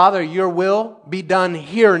that, Father, your will be done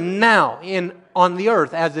here now on the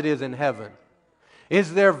earth as it is in heaven.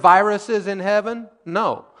 Is there viruses in heaven?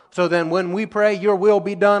 No. So then when we pray, your will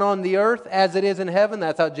be done on the earth as it is in heaven,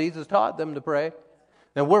 that's how Jesus taught them to pray.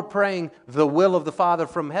 And we're praying the will of the Father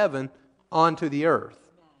from heaven onto the earth.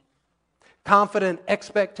 Confident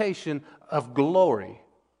expectation of glory.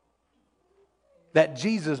 That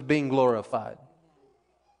Jesus being glorified.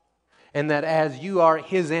 And that as you are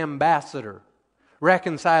His ambassador,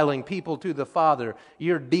 reconciling people to the Father,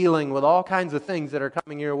 you're dealing with all kinds of things that are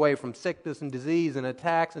coming your way, from sickness and disease and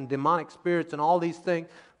attacks and demonic spirits and all these things,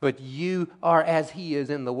 but you are as He is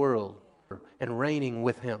in the world and reigning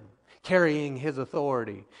with Him, carrying His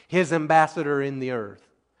authority, His ambassador in the earth.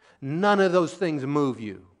 None of those things move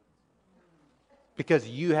you because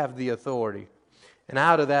you have the authority. And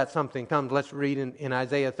out of that something comes. Let's read in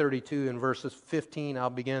Isaiah 32 in verses 15, I'll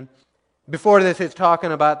begin. Before this, it's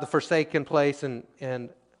talking about the forsaken place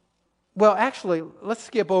well, actually, let's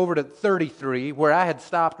skip over to 33, where I had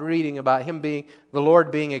stopped reading about the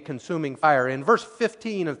Lord being a consuming fire. In verse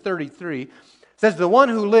 15 of 33, it says, the one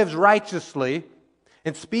who lives righteously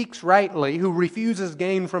and speaks rightly, who refuses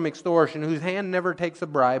gain from extortion, whose hand never takes a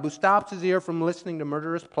bribe, who stops his ear from listening to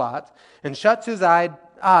murderous plots, and shuts his eyes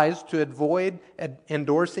eyes to avoid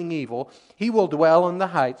endorsing evil. He will dwell on the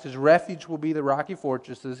heights. His refuge will be the rocky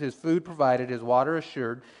fortresses. His food provided, his water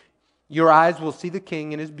assured. Your eyes will see the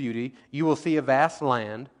king in his beauty. You will see a vast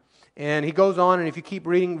land. And he goes on, and if you keep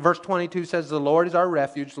reading, verse 22 says, the Lord is our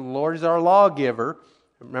refuge. The Lord is our lawgiver.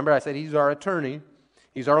 Remember I said he's our attorney.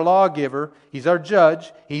 He's our lawgiver. He's our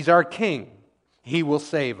judge. He's our king. He will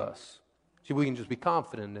save us. See, we can just be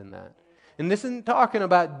confident in that. And this isn't talking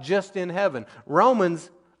about just in heaven. Romans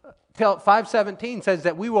 5:17 says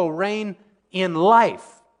that we will reign in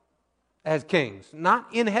life as kings. Not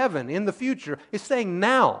in heaven, in the future. It's saying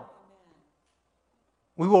now.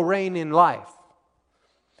 We will reign in life.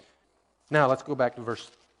 Now let's go back to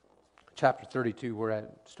chapter 32 where I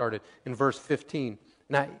started. In verse 15.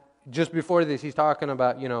 Now, just before this, he's talking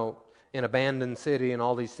about, an abandoned city and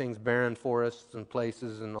all these things, barren forests and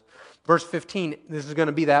places. And verse 15, this is going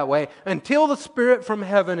to be that way. Until the Spirit from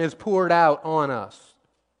heaven is poured out on us.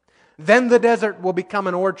 Then the desert will become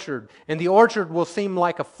an orchard, and the orchard will seem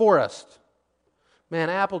like a forest. Man,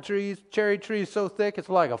 apple trees, cherry trees so thick, it's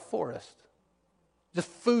like a forest. Just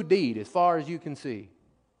food to eat as far as you can see.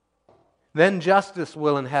 Then justice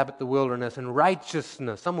will inhabit the wilderness, and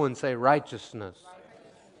righteousness. Someone say righteousness.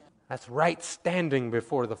 That's right standing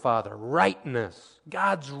before the Father. Rightness.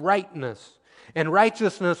 God's rightness. And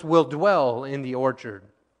righteousness will dwell in the orchard.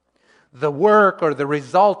 The work or the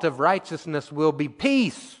result of righteousness will be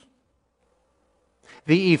peace.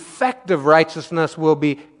 The effect of righteousness will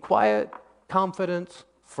be quiet confidence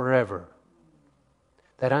forever.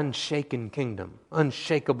 That unshaken kingdom,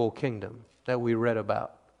 unshakable kingdom that we read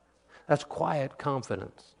about. That's quiet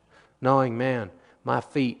confidence. Knowing, man, my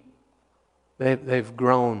feet, they've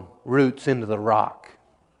grown roots into the rock.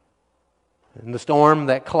 And the storm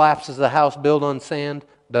that collapses the house built on sand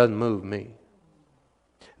doesn't move me.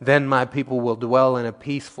 Then my people will dwell in a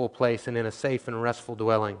peaceful place and in a safe and restful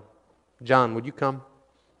dwelling. John, would you come?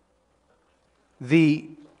 The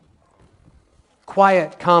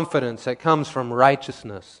quiet confidence that comes from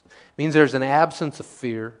righteousness means there's an absence of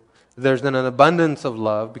fear. There's an abundance of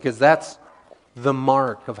love, because that's the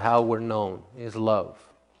mark of how we're known, is love.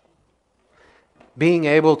 Being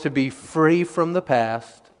able to be free from the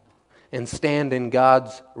past and stand in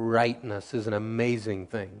God's rightness is an amazing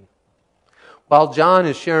thing. While John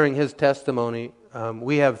is sharing his testimony,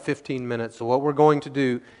 we have 15 minutes. So what we're going to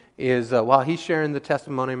do is, while he's sharing the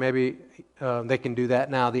testimony, maybe they can do that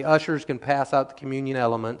now. The ushers can pass out the communion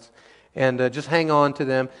elements, and just hang on to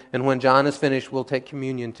them. And when John is finished, we'll take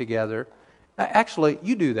communion together. Actually,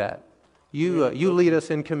 you do that. You lead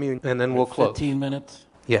us in communion, and then we'll close. 15 minutes?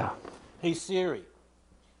 Yeah. Hey, Siri,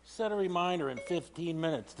 set a reminder in 15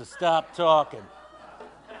 minutes to stop talking.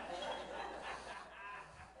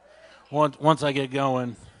 Once I get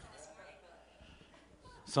going,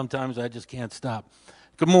 sometimes I just can't stop.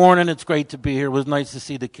 Good morning. It's great to be here. It was nice to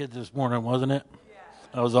see the kids this morning, wasn't it? Yeah.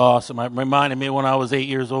 That was awesome. It reminded me when I was 8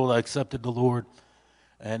 years old, I accepted the Lord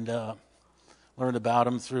and learned about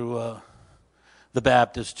Him through the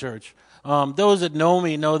Baptist church. Those that know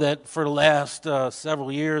me know that for the last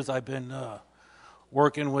several years I've been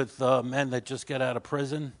working with men that just get out of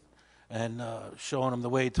prison and showing them the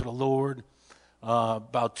way to the Lord.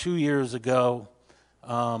 About 2 years ago,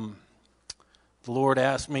 the Lord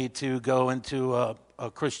asked me to go into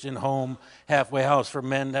a Christian home, halfway house for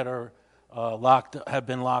men that are have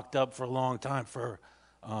been locked up for a long time for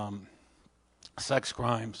sex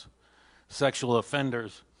crimes, sexual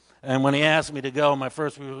offenders. And when he asked me to go, my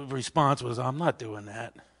first response was, I'm not doing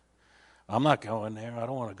that. I'm not going there. I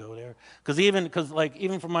don't want to go there. Because even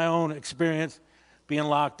from my own experience, being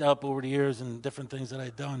locked up over the years and different things that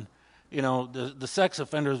I've done, the sex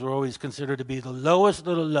offenders were always considered to be the lowest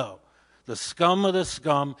of the low, the scum of the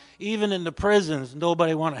scum. Even in the prisons,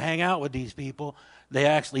 nobody wanted to hang out with these people. They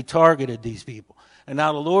actually targeted these people. And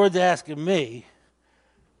now the Lord's asking me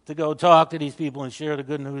to go talk to these people and share the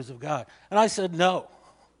good news of God. And I said no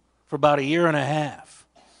for about a year and a half.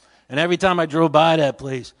 And every time I drove by that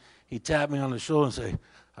place, he tapped me on the shoulder and said,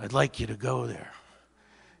 I'd like you to go there.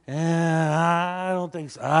 And I don't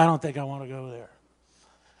think so. I don't think I want to go there.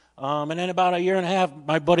 And then about a year and a half,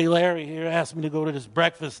 my buddy Larry here asked me to go to this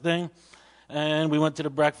breakfast thing. And we went to the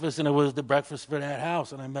breakfast, and it was the breakfast for that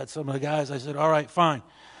house. And I met some of the guys. I said, all right, fine.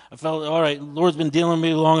 I felt, all right, the Lord's been dealing with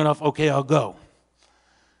me long enough. Okay, I'll go.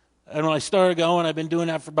 And when I started going, I've been doing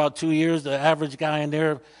that for about 2 years. The average guy in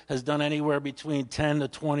there has done anywhere between 10 to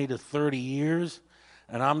 20 to 30 years.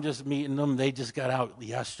 And I'm just meeting them. They just got out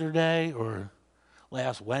yesterday or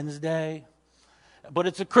last Wednesday. But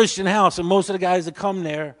it's a Christian house, and most of the guys that come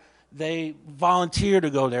there, they volunteer to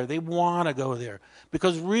go there. They want to go there.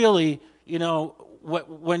 Because really,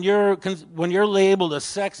 when you're labeled a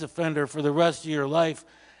sex offender for the rest of your life,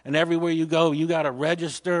 and everywhere you go, you got to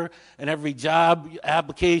register, and every job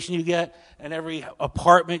application you get, and every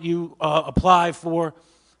apartment you apply for,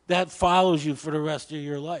 that follows you for the rest of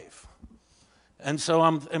your life. And so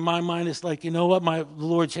in my mind, it's like, you know what? The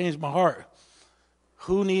Lord changed my heart.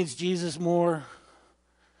 Who needs Jesus more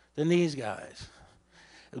than these guys?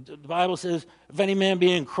 The Bible says, if any man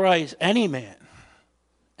be in Christ, any man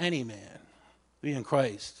be in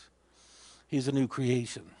Christ, he's a new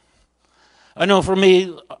creation. I know for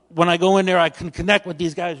me, when I go in there, I can connect with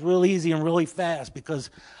these guys real easy and really fast because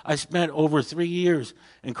I spent over 3 years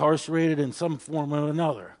incarcerated in some form or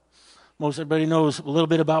another. Most everybody knows a little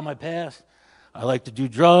bit about my past. I like to do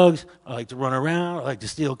drugs. I like to run around. I like to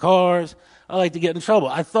steal cars. I like to get in trouble.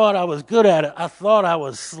 I thought I was good at it. I thought I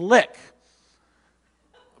was slick.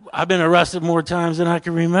 I've been arrested more times than I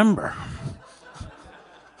can remember.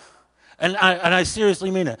 And I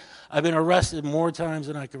seriously mean it. I've been arrested more times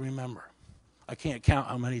than I can remember. I can't count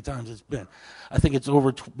how many times it's been. I think it's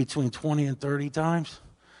over between 20 and 30 times.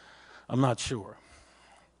 I'm not sure.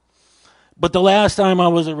 But the last time I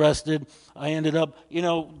was arrested, I ended up,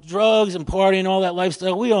 drugs and partying, all that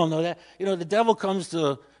lifestyle. We all know that. The devil comes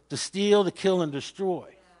to steal, to kill, and destroy.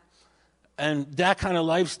 And that kind of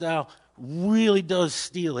lifestyle really does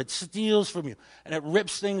steal. It steals from you, and it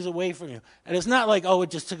rips things away from you. And it's not like, it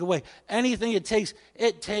just took away. Anything it takes,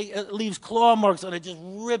 it leaves claw marks on it, just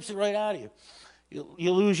rips it right out of you.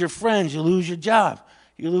 You lose your friends, you lose your job,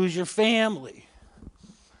 you lose your family.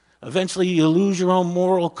 Eventually, you lose your own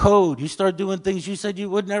moral code. You start doing things you said you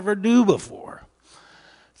would never do before.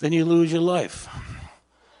 Then you lose your life.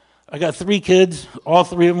 I got 3 kids. All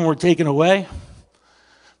 3 of them were taken away.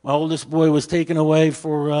 My oldest boy was taken away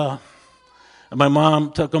and my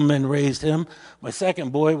mom took him and raised him. My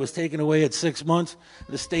second boy was taken away at 6 months.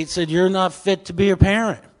 The state said, "You're not fit to be a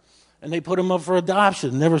parent." And they put him up for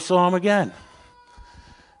adoption. Never saw him again.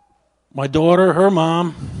 My daughter, her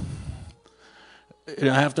mom,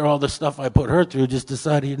 after all the stuff I put her through, just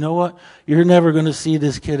decided, you know what? You're never going to see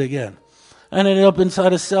this kid again. I ended up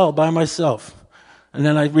inside a cell by myself. And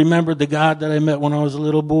then I remembered the God that I met when I was a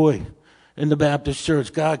little boy in the Baptist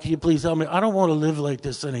church. God, can you please help me? I don't want to live like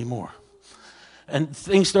this anymore. And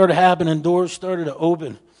things started happening. Doors started to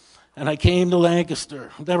open. And I came to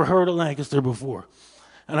Lancaster. I've never heard of Lancaster before.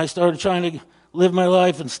 And I started trying to live my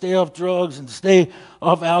life and stay off drugs and stay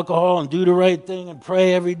off alcohol and do the right thing and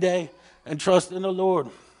pray every day and trust in the Lord.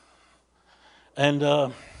 And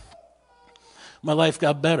my life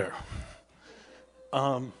got better.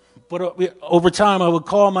 But over time, I would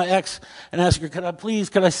call my ex and ask her,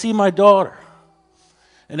 could I see my daughter?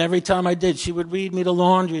 And every time I did, she would read me the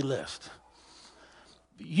laundry list.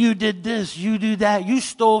 You did this, you do that, you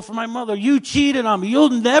stole from my mother, you cheated on me. You'll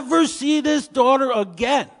never see this daughter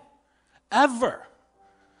again, ever.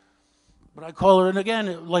 But I call her in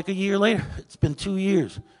again like a year later. It's been 2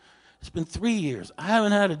 years. It's been 3 years. I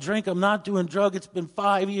haven't had a drink. I'm not doing drugs. It's been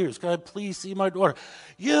 5 years. Can I please see my daughter?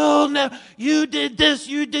 You'll never, you did this,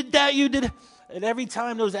 you did that, you did it. And every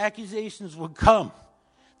time those accusations would come,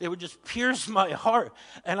 they would just pierce my heart.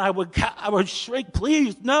 And I would shrink,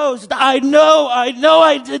 please, no, I know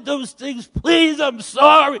I did those things. Please, I'm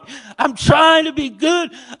sorry. I'm trying to be good.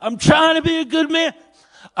 I'm trying to be a good man.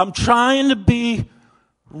 I'm trying to be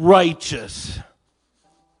righteous.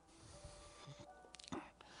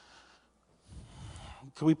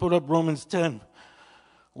 Can we put up Romans 10,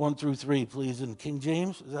 1 through 3, please, in King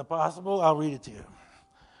James? Is that possible? I'll read it to you.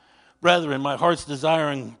 Brethren, my heart's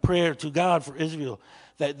desiring prayer to God for Israel,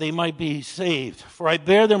 that they might be saved. For I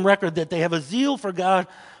bear them record that they have a zeal for God,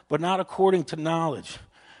 but not according to knowledge.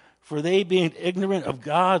 For they, being ignorant of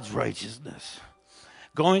God's righteousness,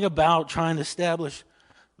 going about trying to establish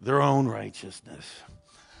their own righteousness.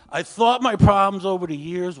 I thought my problems over the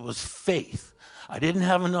years was faith. I didn't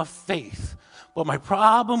have enough faith. But my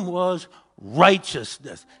problem was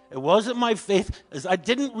righteousness. It wasn't my faith, as I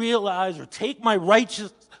didn't realize or take my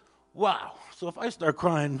righteousness. Wow. So if I start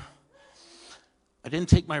crying, I didn't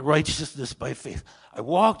take my righteousness by faith. I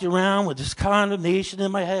walked around with this condemnation in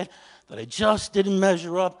my head that I just didn't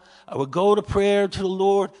measure up. I would go to prayer to the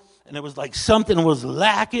Lord, and it was like something was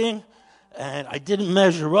lacking, and I didn't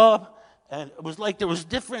measure up. And it was like there was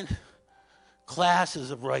different classes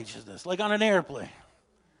of righteousness, like on an airplane.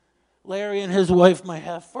 Larry and his wife might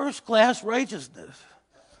have first-class righteousness.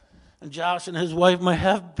 And Josh and his wife might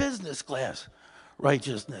have business-class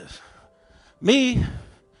righteousness. Me,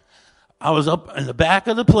 I was up in the back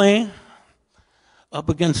of the plane, up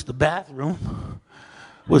against the bathroom,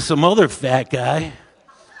 with some other fat guy,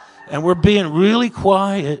 and we're being really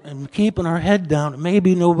quiet and keeping our head down, and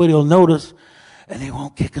maybe nobody will notice. and they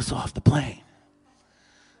won't kick us off the plane.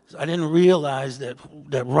 So I didn't realize that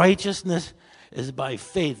righteousness is by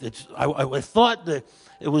faith. I thought that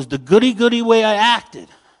it was the goody-goody way I acted.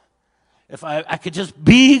 If I could just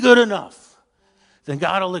be good enough, then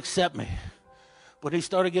God will accept me. But he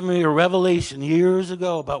started giving me a revelation years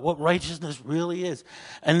ago about what righteousness really is.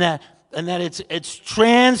 And that it's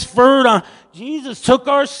transferred on. Jesus took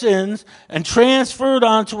our sins and transferred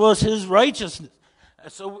onto us his righteousness.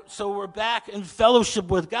 So we're back in fellowship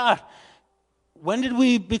with God. When did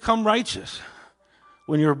we become righteous?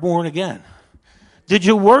 When you were born again. Did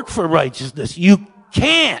you work for righteousness? You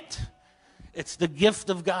can't. It's the gift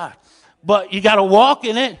of God. But you got to walk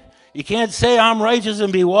in it. You can't say I'm righteous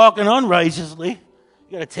and be walking unrighteously.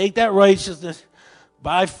 You got to take that righteousness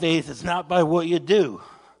by faith. It's not by what you do.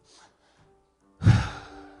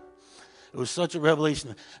 It was such a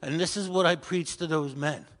revelation. And this is what I preach to those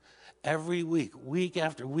men every week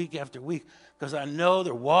after week after week, because I know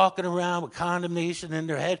they're walking around with condemnation in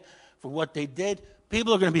their head for what they did.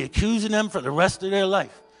 People are going to be accusing them for the rest of their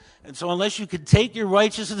life. And so unless you can take your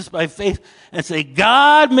righteousness by faith and say,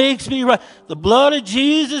 God makes me right, the blood of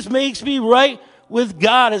Jesus makes me right with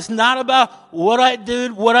God. It's not about what I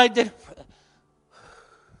did.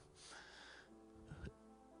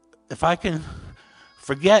 If I can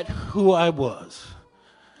forget who I was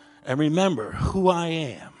and remember who I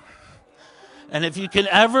am, and if you can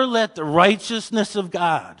ever let the righteousness of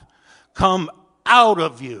God come out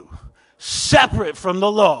of you, separate from the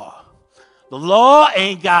law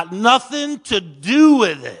ain't got nothing to do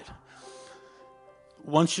with it.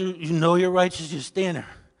 Once you know you're righteous, you stand there.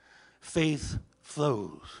 Faith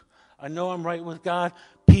flows. I know I'm right with God.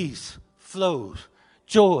 Peace flows.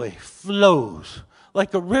 Joy flows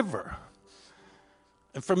like a river.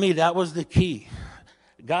 And for me, that was the key.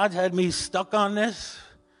 God had me stuck on this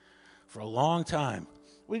for a long time.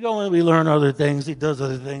 We go and we learn other things. He does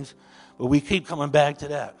other things. But we keep coming back to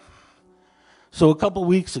that. So a couple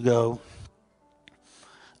weeks ago,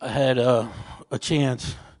 I had a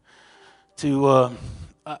chance to,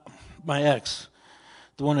 my ex,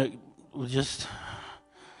 the one that would just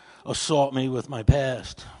assault me with my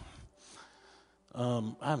past. I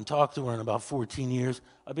haven't talked to her in about 14 years.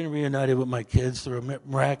 I've been reunited with my kids through a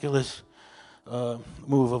miraculous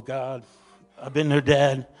move of God. I've been their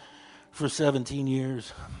dad for 17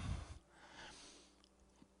 years.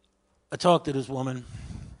 I talked to this woman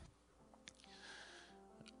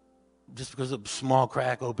just because a small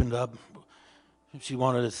crack opened up. She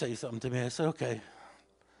wanted to say something to me. I said, okay.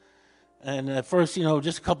 And at first,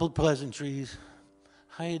 just a couple of pleasantries.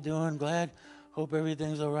 How you doing? Glad? Hope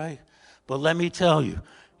everything's all right. But let me tell you,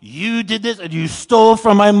 you did this and you stole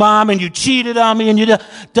from my mom and you cheated on me and you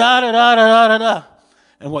da-da-da-da-da-da-da.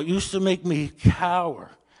 And what used to make me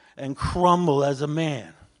cower and crumble as a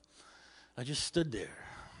man, I just stood there,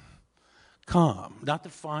 calm, not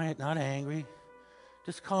defiant, not angry,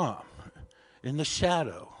 just calm, in the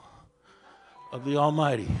shadow of the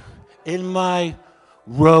Almighty, in my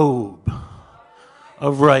robe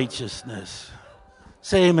of righteousness.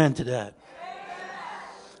 Say amen to that.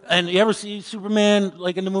 And you ever see Superman,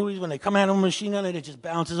 like in the movies, when they come at him with a machine gun and it just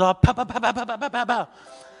bounces off, pow, pow, pow, pow, pow, pow, pow, pow.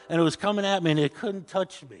 And it was coming at me and it couldn't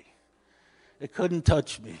touch me. It couldn't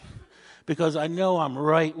touch me because I know I'm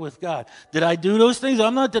right with God. Did I do those things?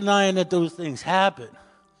 I'm not denying that those things happen.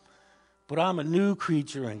 But I'm a new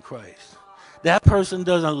creature in Christ. That person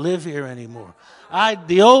doesn't live here anymore.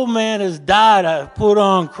 The old man has died. I put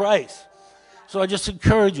on Christ. So I just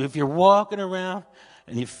encourage you, if you're walking around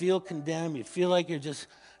and you feel condemned, you feel like you're just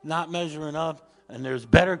not measuring up, and there's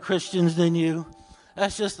better Christians than you,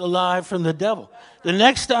 that's just a lie from the devil. The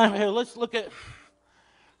next time, here, let's look at,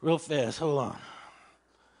 real fast, hold on.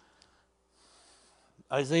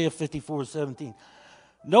 Isaiah 54:17.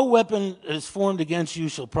 No weapon that is formed against you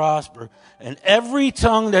shall prosper, and every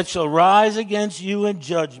tongue that shall rise against you in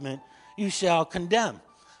judgment, you shall condemn.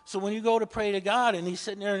 So when you go to pray to God, and he's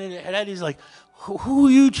sitting there in his head, he's like, who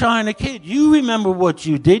are you trying to kid? You remember what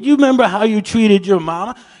you did. You remember how you treated your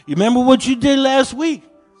mama. You remember what you did last week.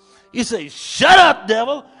 You say, shut up,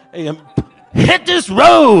 devil, and hit this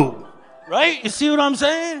road. Right? You see what I'm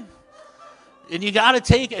saying? And you got to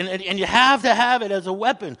take it, and you have to have it as a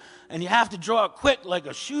weapon. And you have to draw it quick like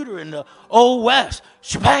a shooter in the Old West.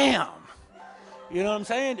 Shabam! You know what I'm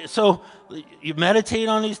saying? So you meditate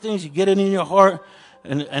on these things, you get it in your heart,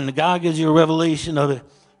 and God gives you a revelation of it,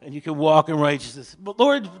 and you can walk in righteousness. But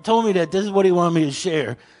Lord told me that this is what he wanted me to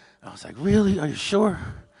share. I was like, really? Are you sure?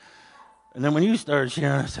 And then when you started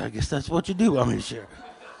sharing, I said, I guess that's what you do want me to share.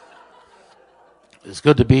 It's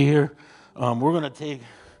good to be here. We're going to take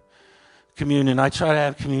communion. I try to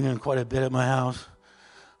have communion quite a bit at my house.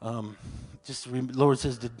 Lord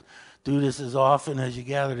says to do this as often as you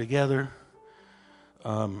gather together.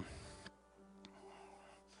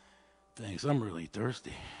 Thanks. I'm really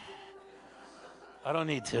thirsty. I don't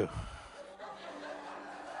need to.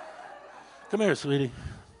 Come here, sweetie.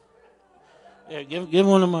 Yeah, give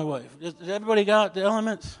one to my wife. Does everybody got the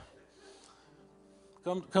elements?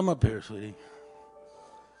 Come up here, sweetie.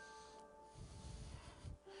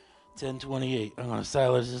 10:28. I'm going to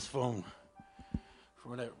silence this phone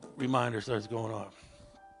before that reminder starts going off.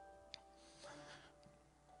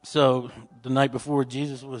 So the night before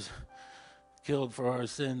Jesus was killed for our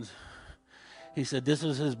sins, he said this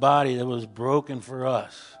was his body that was broken for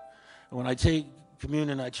us. And when I take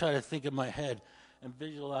communion, I try to think in my head and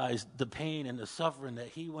visualize the pain and the suffering that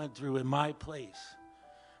he went through in my place,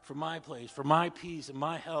 for my peace and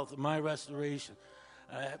my health and my restoration.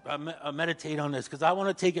 I meditate on this because I want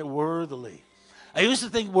to take it worthily. I used to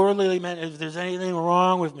think worthily meant if there's anything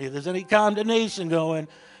wrong with me, if there's any condemnation going,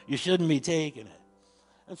 you shouldn't be taking it.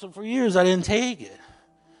 And so for years I didn't take it.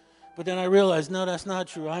 But then I realized, no, that's not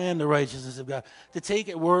true. I am the righteousness of God. To take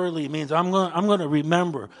it worthily means I'm going to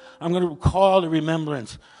remember. I'm going to call to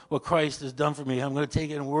remembrance what Christ has done for me. I'm going to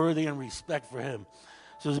take it in worthy and respect for him.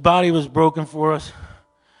 So his body was broken for us.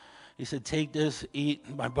 He said, take this, eat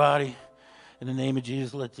my body. In the name of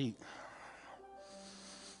Jesus, let's eat.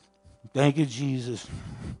 Thank you, Jesus.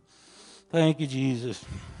 Thank you, Jesus.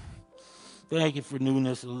 Thank you for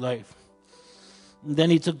newness of life. And then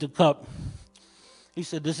he took the cup. He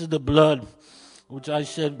said, this is the blood which I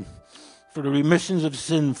shed for the remissions of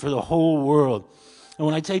sin for the whole world. And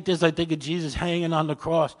when I take this, I think of Jesus hanging on the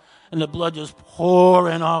cross and the blood just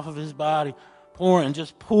pouring off of his body, pouring,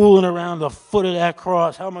 just pooling around the foot of that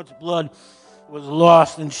cross. How much blood was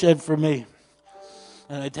lost and shed for me.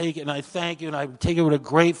 And I take it and I thank you and I take it with a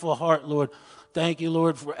grateful heart, Lord. Thank you,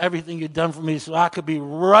 Lord, for everything you've done for me so I could be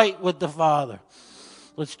right with the Father.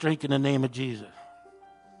 Let's drink in the name of Jesus.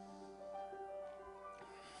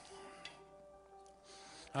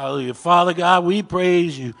 Hallelujah. Father God, we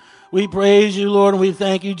praise you. We praise you, Lord, and we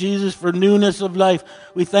thank you, Jesus, for newness of life.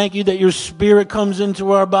 We thank you that your Spirit comes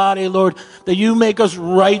into our body, Lord, that you make us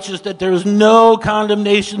righteous, that there is no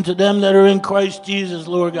condemnation to them that are in Christ Jesus,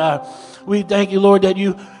 Lord God. We thank you, Lord, that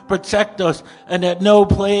you protect us and that no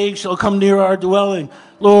plague shall come near our dwelling.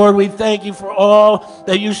 Lord, we thank you for all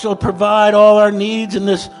that you shall provide all our needs in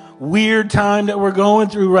this weird time that we're going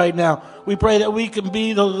through right now. We pray that we can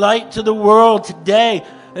be the light to the world today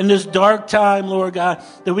in this dark time, Lord God,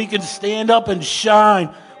 that we can stand up and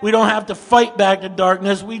shine. We don't have to fight back the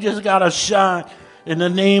darkness. We just got to shine. In the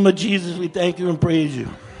name of Jesus, we thank you and praise you.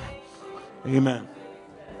 Amen.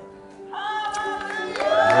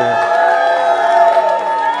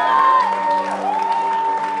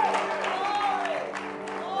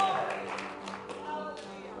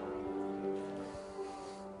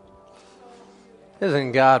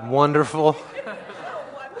 Isn't God wonderful?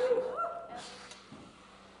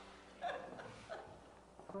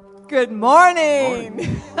 Good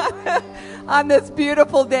morning. On this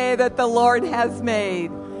beautiful day that the Lord has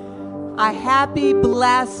made. A happy,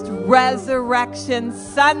 blessed Resurrection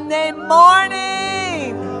Sunday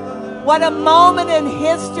morning. What a moment in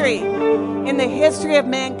history, in the history of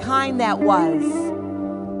mankind that was.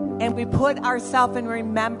 And we put ourselves in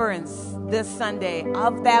remembrance this Sunday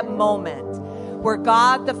of that moment where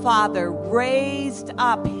God the Father raised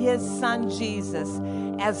up his Son Jesus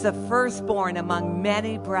as the firstborn among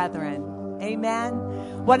many brethren. Amen.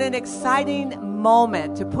 What an exciting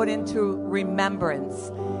moment to put into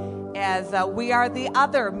remembrance as we are the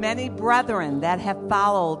other many brethren that have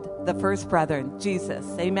followed the first brethren, Jesus.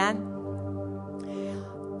 Amen.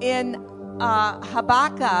 In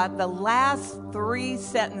Habakkuk, the last 3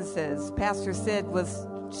 sentences, Pastor Sid was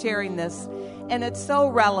sharing this, and it's so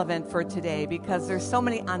relevant for today because there's so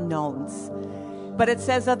many unknowns. But it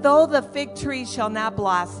says, although the fig tree shall not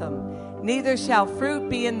blossom, neither shall fruit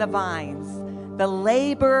be in the vines, the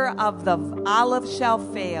labor of the olive shall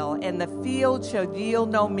fail, and the field shall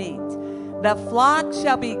yield no meat. The flock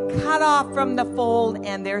shall be cut off from the fold,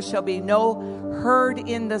 and there shall be no herd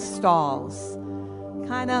in the stalls.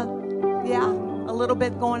 Kind of, a little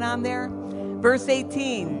bit going on there. Verse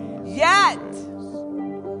 18, yet,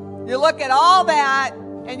 you look at all that,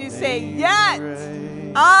 and you say, yet,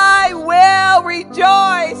 I will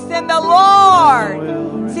rejoice in the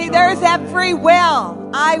Lord. See, there's that free will.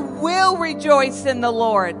 I will rejoice in the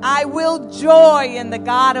Lord. I will joy in the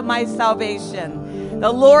God of my salvation.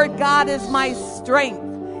 The Lord God is my strength,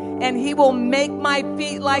 and he will make my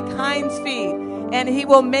feet like hinds' feet, and he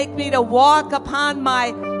will make me to walk upon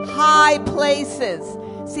my high places.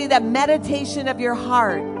 See, that meditation of your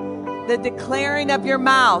heart The declaring of your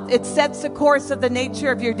mouth, it sets the course of the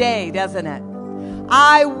nature of your day, doesn't it?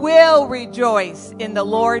 I will rejoice in the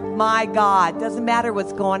Lord my God. Doesn't matter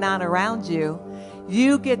what's going on around you.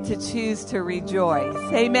 You get to choose to rejoice.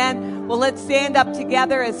 Amen. Well, let's stand up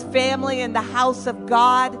together as family in the house of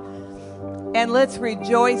God, and let's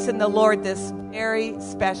rejoice in the Lord this very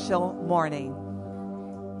special morning.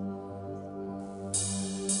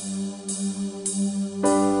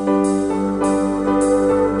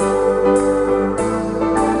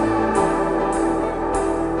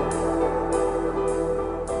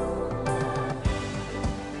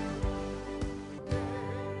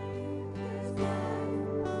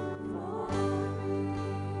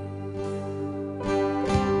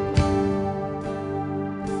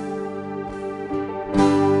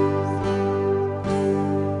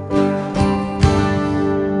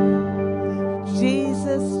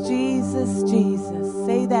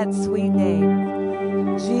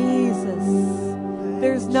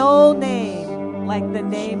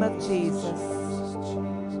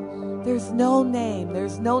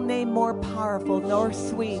 There's no name more powerful nor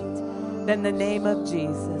sweet than the name of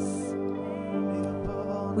Jesus.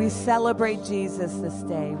 We celebrate Jesus this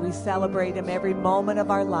day. We celebrate him every moment of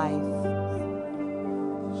our life.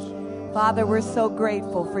 Father, we're so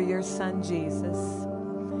grateful for your son, Jesus.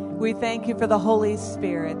 We thank you for the Holy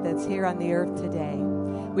Spirit that's here on the earth today.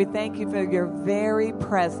 We thank you for your very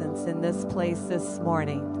presence in this place this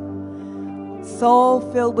morning. So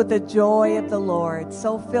filled with the joy of the Lord,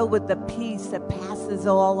 so filled with the peace that passes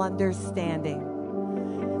all understanding.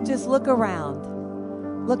 Just look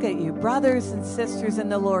around. Look at you, brothers and sisters in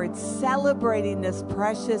the Lord, celebrating this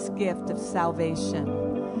precious gift of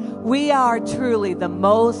salvation. We are truly the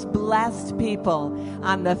most blessed people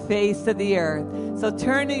on the face of the earth. So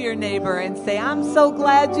turn to your neighbor and say, I'm so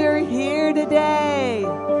glad you're here today.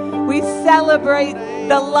 We celebrate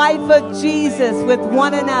the life of Jesus with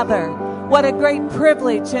one another. What a great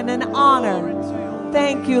privilege and an honor.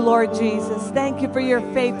 Thank you, Lord Jesus. Thank you for your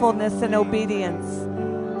faithfulness and obedience.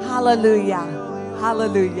 Hallelujah.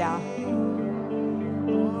 Hallelujah.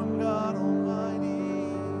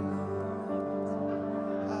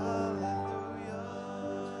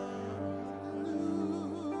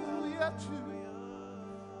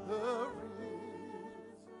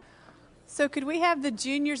 So could we have the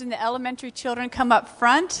juniors and the elementary children come up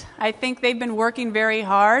front? I think they've been working very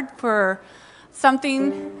hard for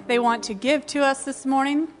something they want to give to us this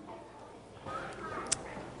morning.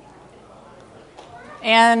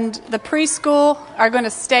 And the preschool are going to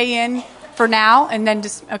stay in for now and then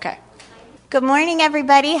just, okay. Good morning,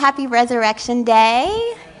 everybody. Happy Resurrection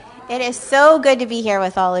Day. It is so good to be here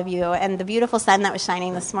with all of you and the beautiful sun that was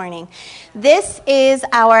shining this morning. This is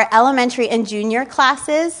our elementary and junior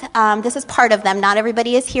classes. This is part of them. Not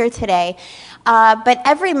everybody is here today. But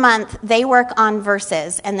every month they work on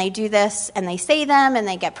verses, and they do this, and they say them, and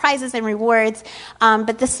they get prizes and rewards.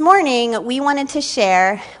 But this morning we wanted to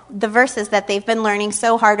share the verses that they've been learning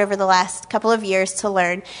so hard over the last couple of years to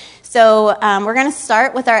learn. So we're going to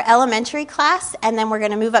start with our elementary class, and then we're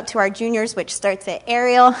going to move up to our juniors, which starts at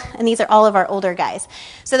Ariel, and these are all of our older guys.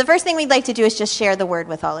 So the first thing we'd like to do is just share the word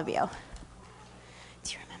with all of you.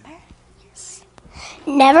 Do you remember? Yes.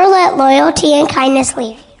 Never let loyalty and kindness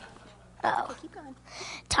leave you. Oh. Keep going.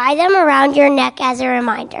 Tie them around your neck as a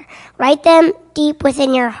reminder. Write them deep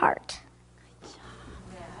within your heart.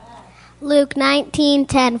 Luke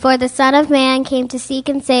 19:10. For the Son of Man came to seek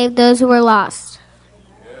and save those who were lost.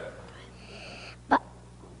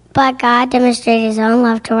 But God demonstrated his own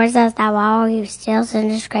love towards us, that while we were still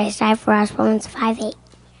sinners, Christ died for us. Romans 5:8.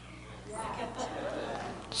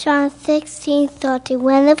 John 16:30.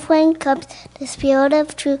 When the flame comes, the Spirit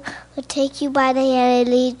of truth will take you by the hand and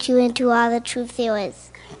lead you into all the truth there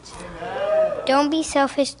is. Don't be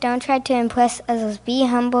selfish. Don't try to impress others. Be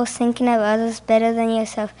humble, thinking of others better than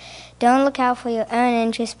yourself. Don't look out for your own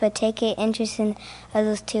interests, but take an interest in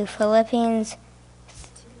others too. Philippians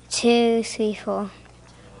 2:3-4.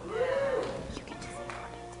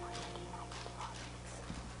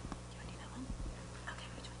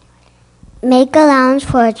 Make allowance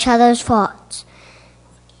for each other's faults.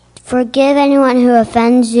 Forgive anyone who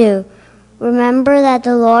offends you. Remember that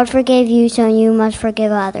the Lord forgave you, so you must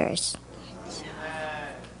forgive others.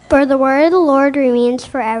 For the word of the Lord remains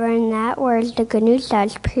forever, and that word is the good news that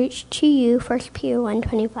is preached to you. 1 Peter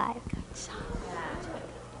 1:25.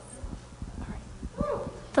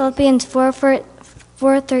 Philippians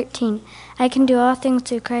 4:13. I can do all things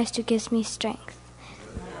through Christ who gives me strength.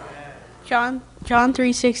 John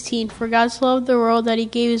 3:16. For God so loved the world that he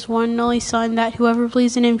gave his one and only Son, that whoever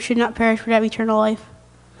believes in him should not perish but have eternal life.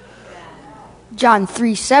 John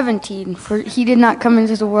 3:17. For he did not come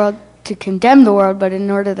into the world to condemn the world, but in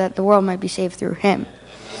order that the world might be saved through him.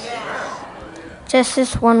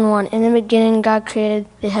 Genesis 1:1. In the beginning, God created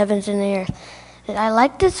the heavens and the earth. And I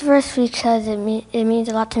like this verse because it means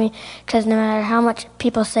a lot to me, because no matter how much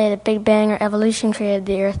people say the Big Bang or evolution created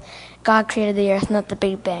the earth, God created the earth, not the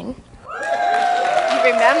Big Bang. You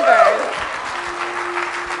remembered.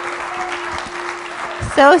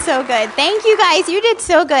 So good. Thank you guys. You did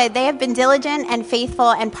so good. They have been diligent and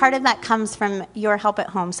faithful, and part of that comes from your help at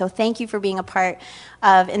home. So thank you for being a part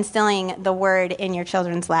of instilling the word in your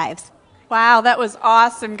children's lives. Wow, that was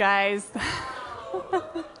awesome, guys.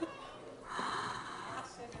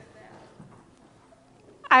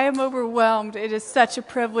 I am overwhelmed. It is such a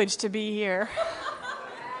privilege to be here.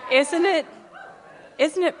 Isn't it?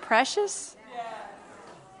 Isn't it precious?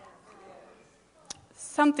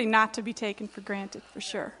 Something not to be taken for granted, for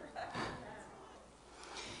sure.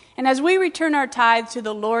 And as we return our tithes to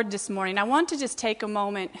the Lord this morning, I want to just take a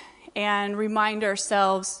moment and remind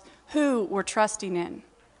ourselves who we're trusting in.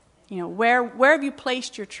 You know, where have you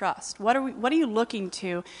placed your trust? What are you looking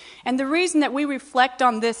to? And the reason that we reflect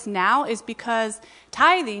on this now is because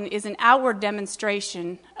tithing is an outward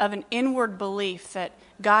demonstration of an inward belief that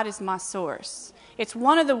God is my source. It's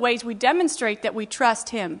one of the ways we demonstrate that we trust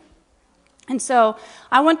him. And so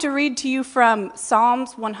I want to read to you from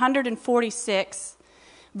Psalms 146,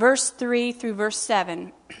 verse 3 through verse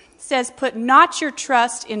 7. It says, "Put not your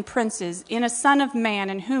trust in princes, in a son of man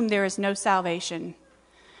in whom there is no salvation."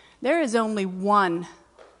 There is only one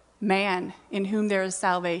man in whom there is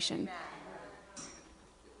salvation.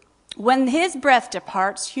 When his breath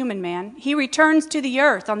departs, human man, he returns to the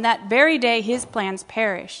earth. On that very day his plans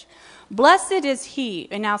perish. Blessed is he,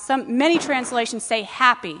 and now many translations say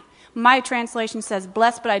happy. My translation says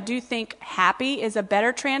blessed, but I do think happy is a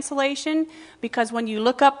better translation, because when you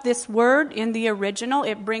look up this word in the original,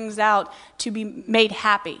 it brings out to be made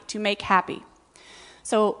happy, to make happy.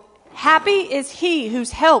 So happy is he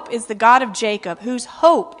whose help is the God of Jacob, whose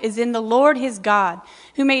hope is in the Lord his God,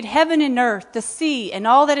 who made heaven and earth, the sea, and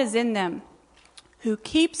all that is in them, who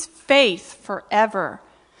keeps faith forever,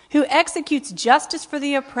 who executes justice for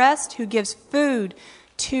the oppressed, who gives food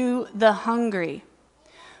to the hungry.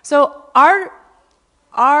 So our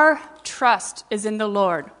trust is in the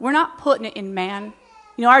Lord. We're not putting it in man.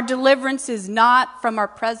 You know, our deliverance is not from our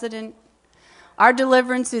president. Our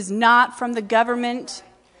deliverance is not from the government.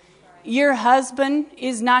 Your husband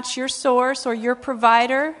is not your source or your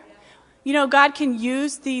provider. You know, God can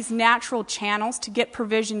use these natural channels to get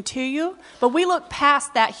provision to you, but we look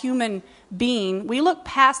past that human being. We look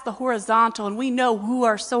past the horizontal, and we know who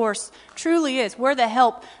our source truly is, where the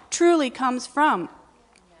help truly comes from.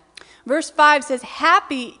 Verse 5 says,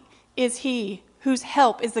 happy is he whose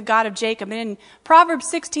help is the God of Jacob. And in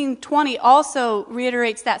Proverbs 16:20 also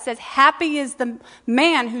reiterates that, says, happy is the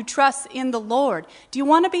man who trusts in the Lord. Do you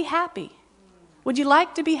want to be happy? Would you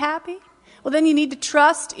like to be happy? Well, then you need to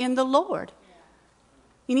trust in the Lord.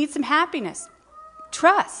 You need some happiness.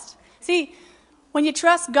 Trust. See, when you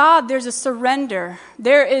trust God, there's a surrender.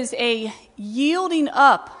 There is a yielding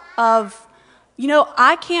up of, you know,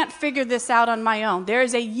 I can't figure this out on my own. There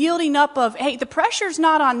is a yielding up of, hey, the pressure's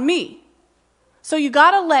not on me. So you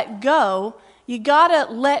got to let go. You got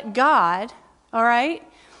to let God, all right?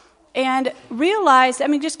 And realize, I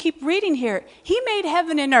mean, just keep reading here. He made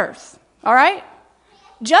heaven and earth, all right?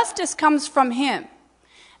 Justice comes from him.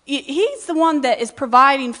 He's the one that is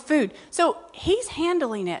providing food. So he's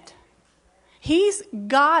handling it. He's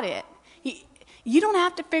got it. You don't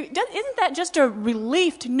have to figure, isn't that just a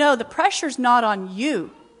relief to know the pressure's not on you?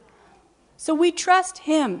 So we trust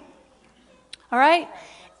him. All right?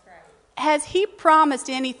 Has he promised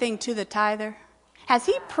anything to the tither? Has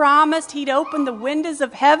he promised he'd open the windows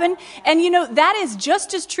of heaven? And you know, that is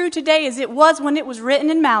just as true today as it was when it was written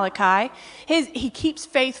in Malachi. He keeps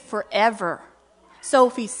faith forever. So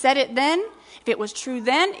if he said it then, if it was true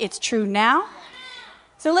then, it's true now.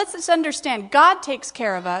 So let's just understand, God takes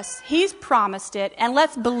care of us. He's promised it, and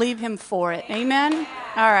let's believe him for it. Amen?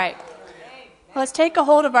 All right. Let's take a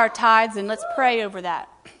hold of our tithes and let's pray over that.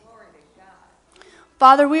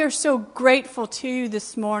 Father, we are so grateful to you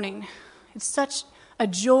this morning. It's such a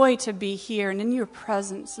joy to be here and in your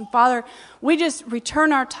presence. And Father, we just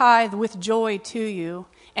return our tithe with joy to you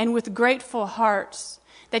and with grateful hearts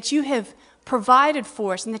that you have provided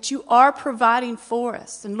for us and that you are providing for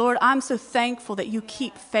us. And Lord, I'm so thankful that you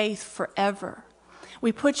keep faith forever.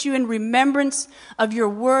 We put you in remembrance of your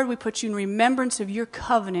word. We put you in remembrance of your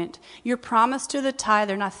covenant, your promise to the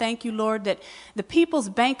tither. And I thank you, Lord, that the people's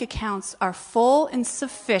bank accounts are full and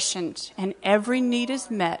sufficient and every need is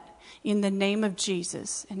met in the name of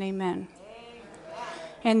Jesus. And amen.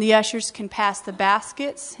 And the ushers can pass the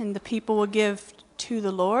baskets, and the people will give to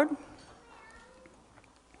the Lord.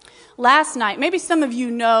 Last night, maybe some of you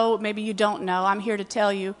know, maybe you don't know, I'm here to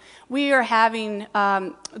tell you, we are having,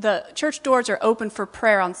 the church doors are open for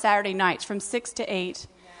prayer on Saturday nights from 6 to 8.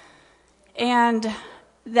 And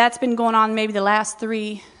that's been going on maybe the last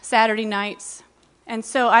 3 Saturday nights. And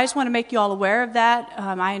so I just want to make you all aware of that.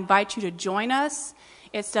 I invite you to join us.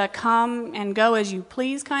 It's a come and go as you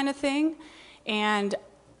please kind of thing. And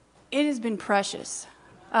it has been precious.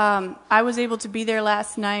 I was able to be there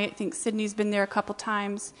last night. I think Sydney's been there a couple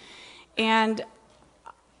times. And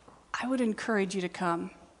I would encourage you to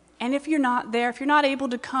come. And if you're not there, if you're not able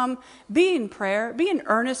to come, be in prayer, be in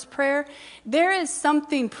earnest prayer. There is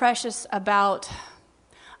something precious about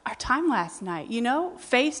our time last night, you know,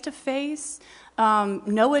 face to face,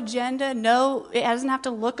 no agenda, it doesn't have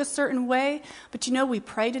to look a certain way. But, you know, we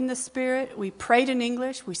prayed in the Spirit, we prayed in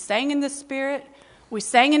English, we sang in the Spirit, we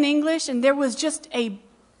sang in English, and there was just a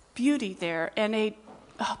beauty there and a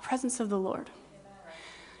presence of the Lord.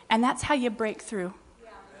 And that's how you break through.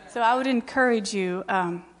 So I would encourage you,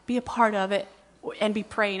 be a part of it and be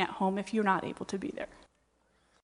praying at home if you're not able to be there.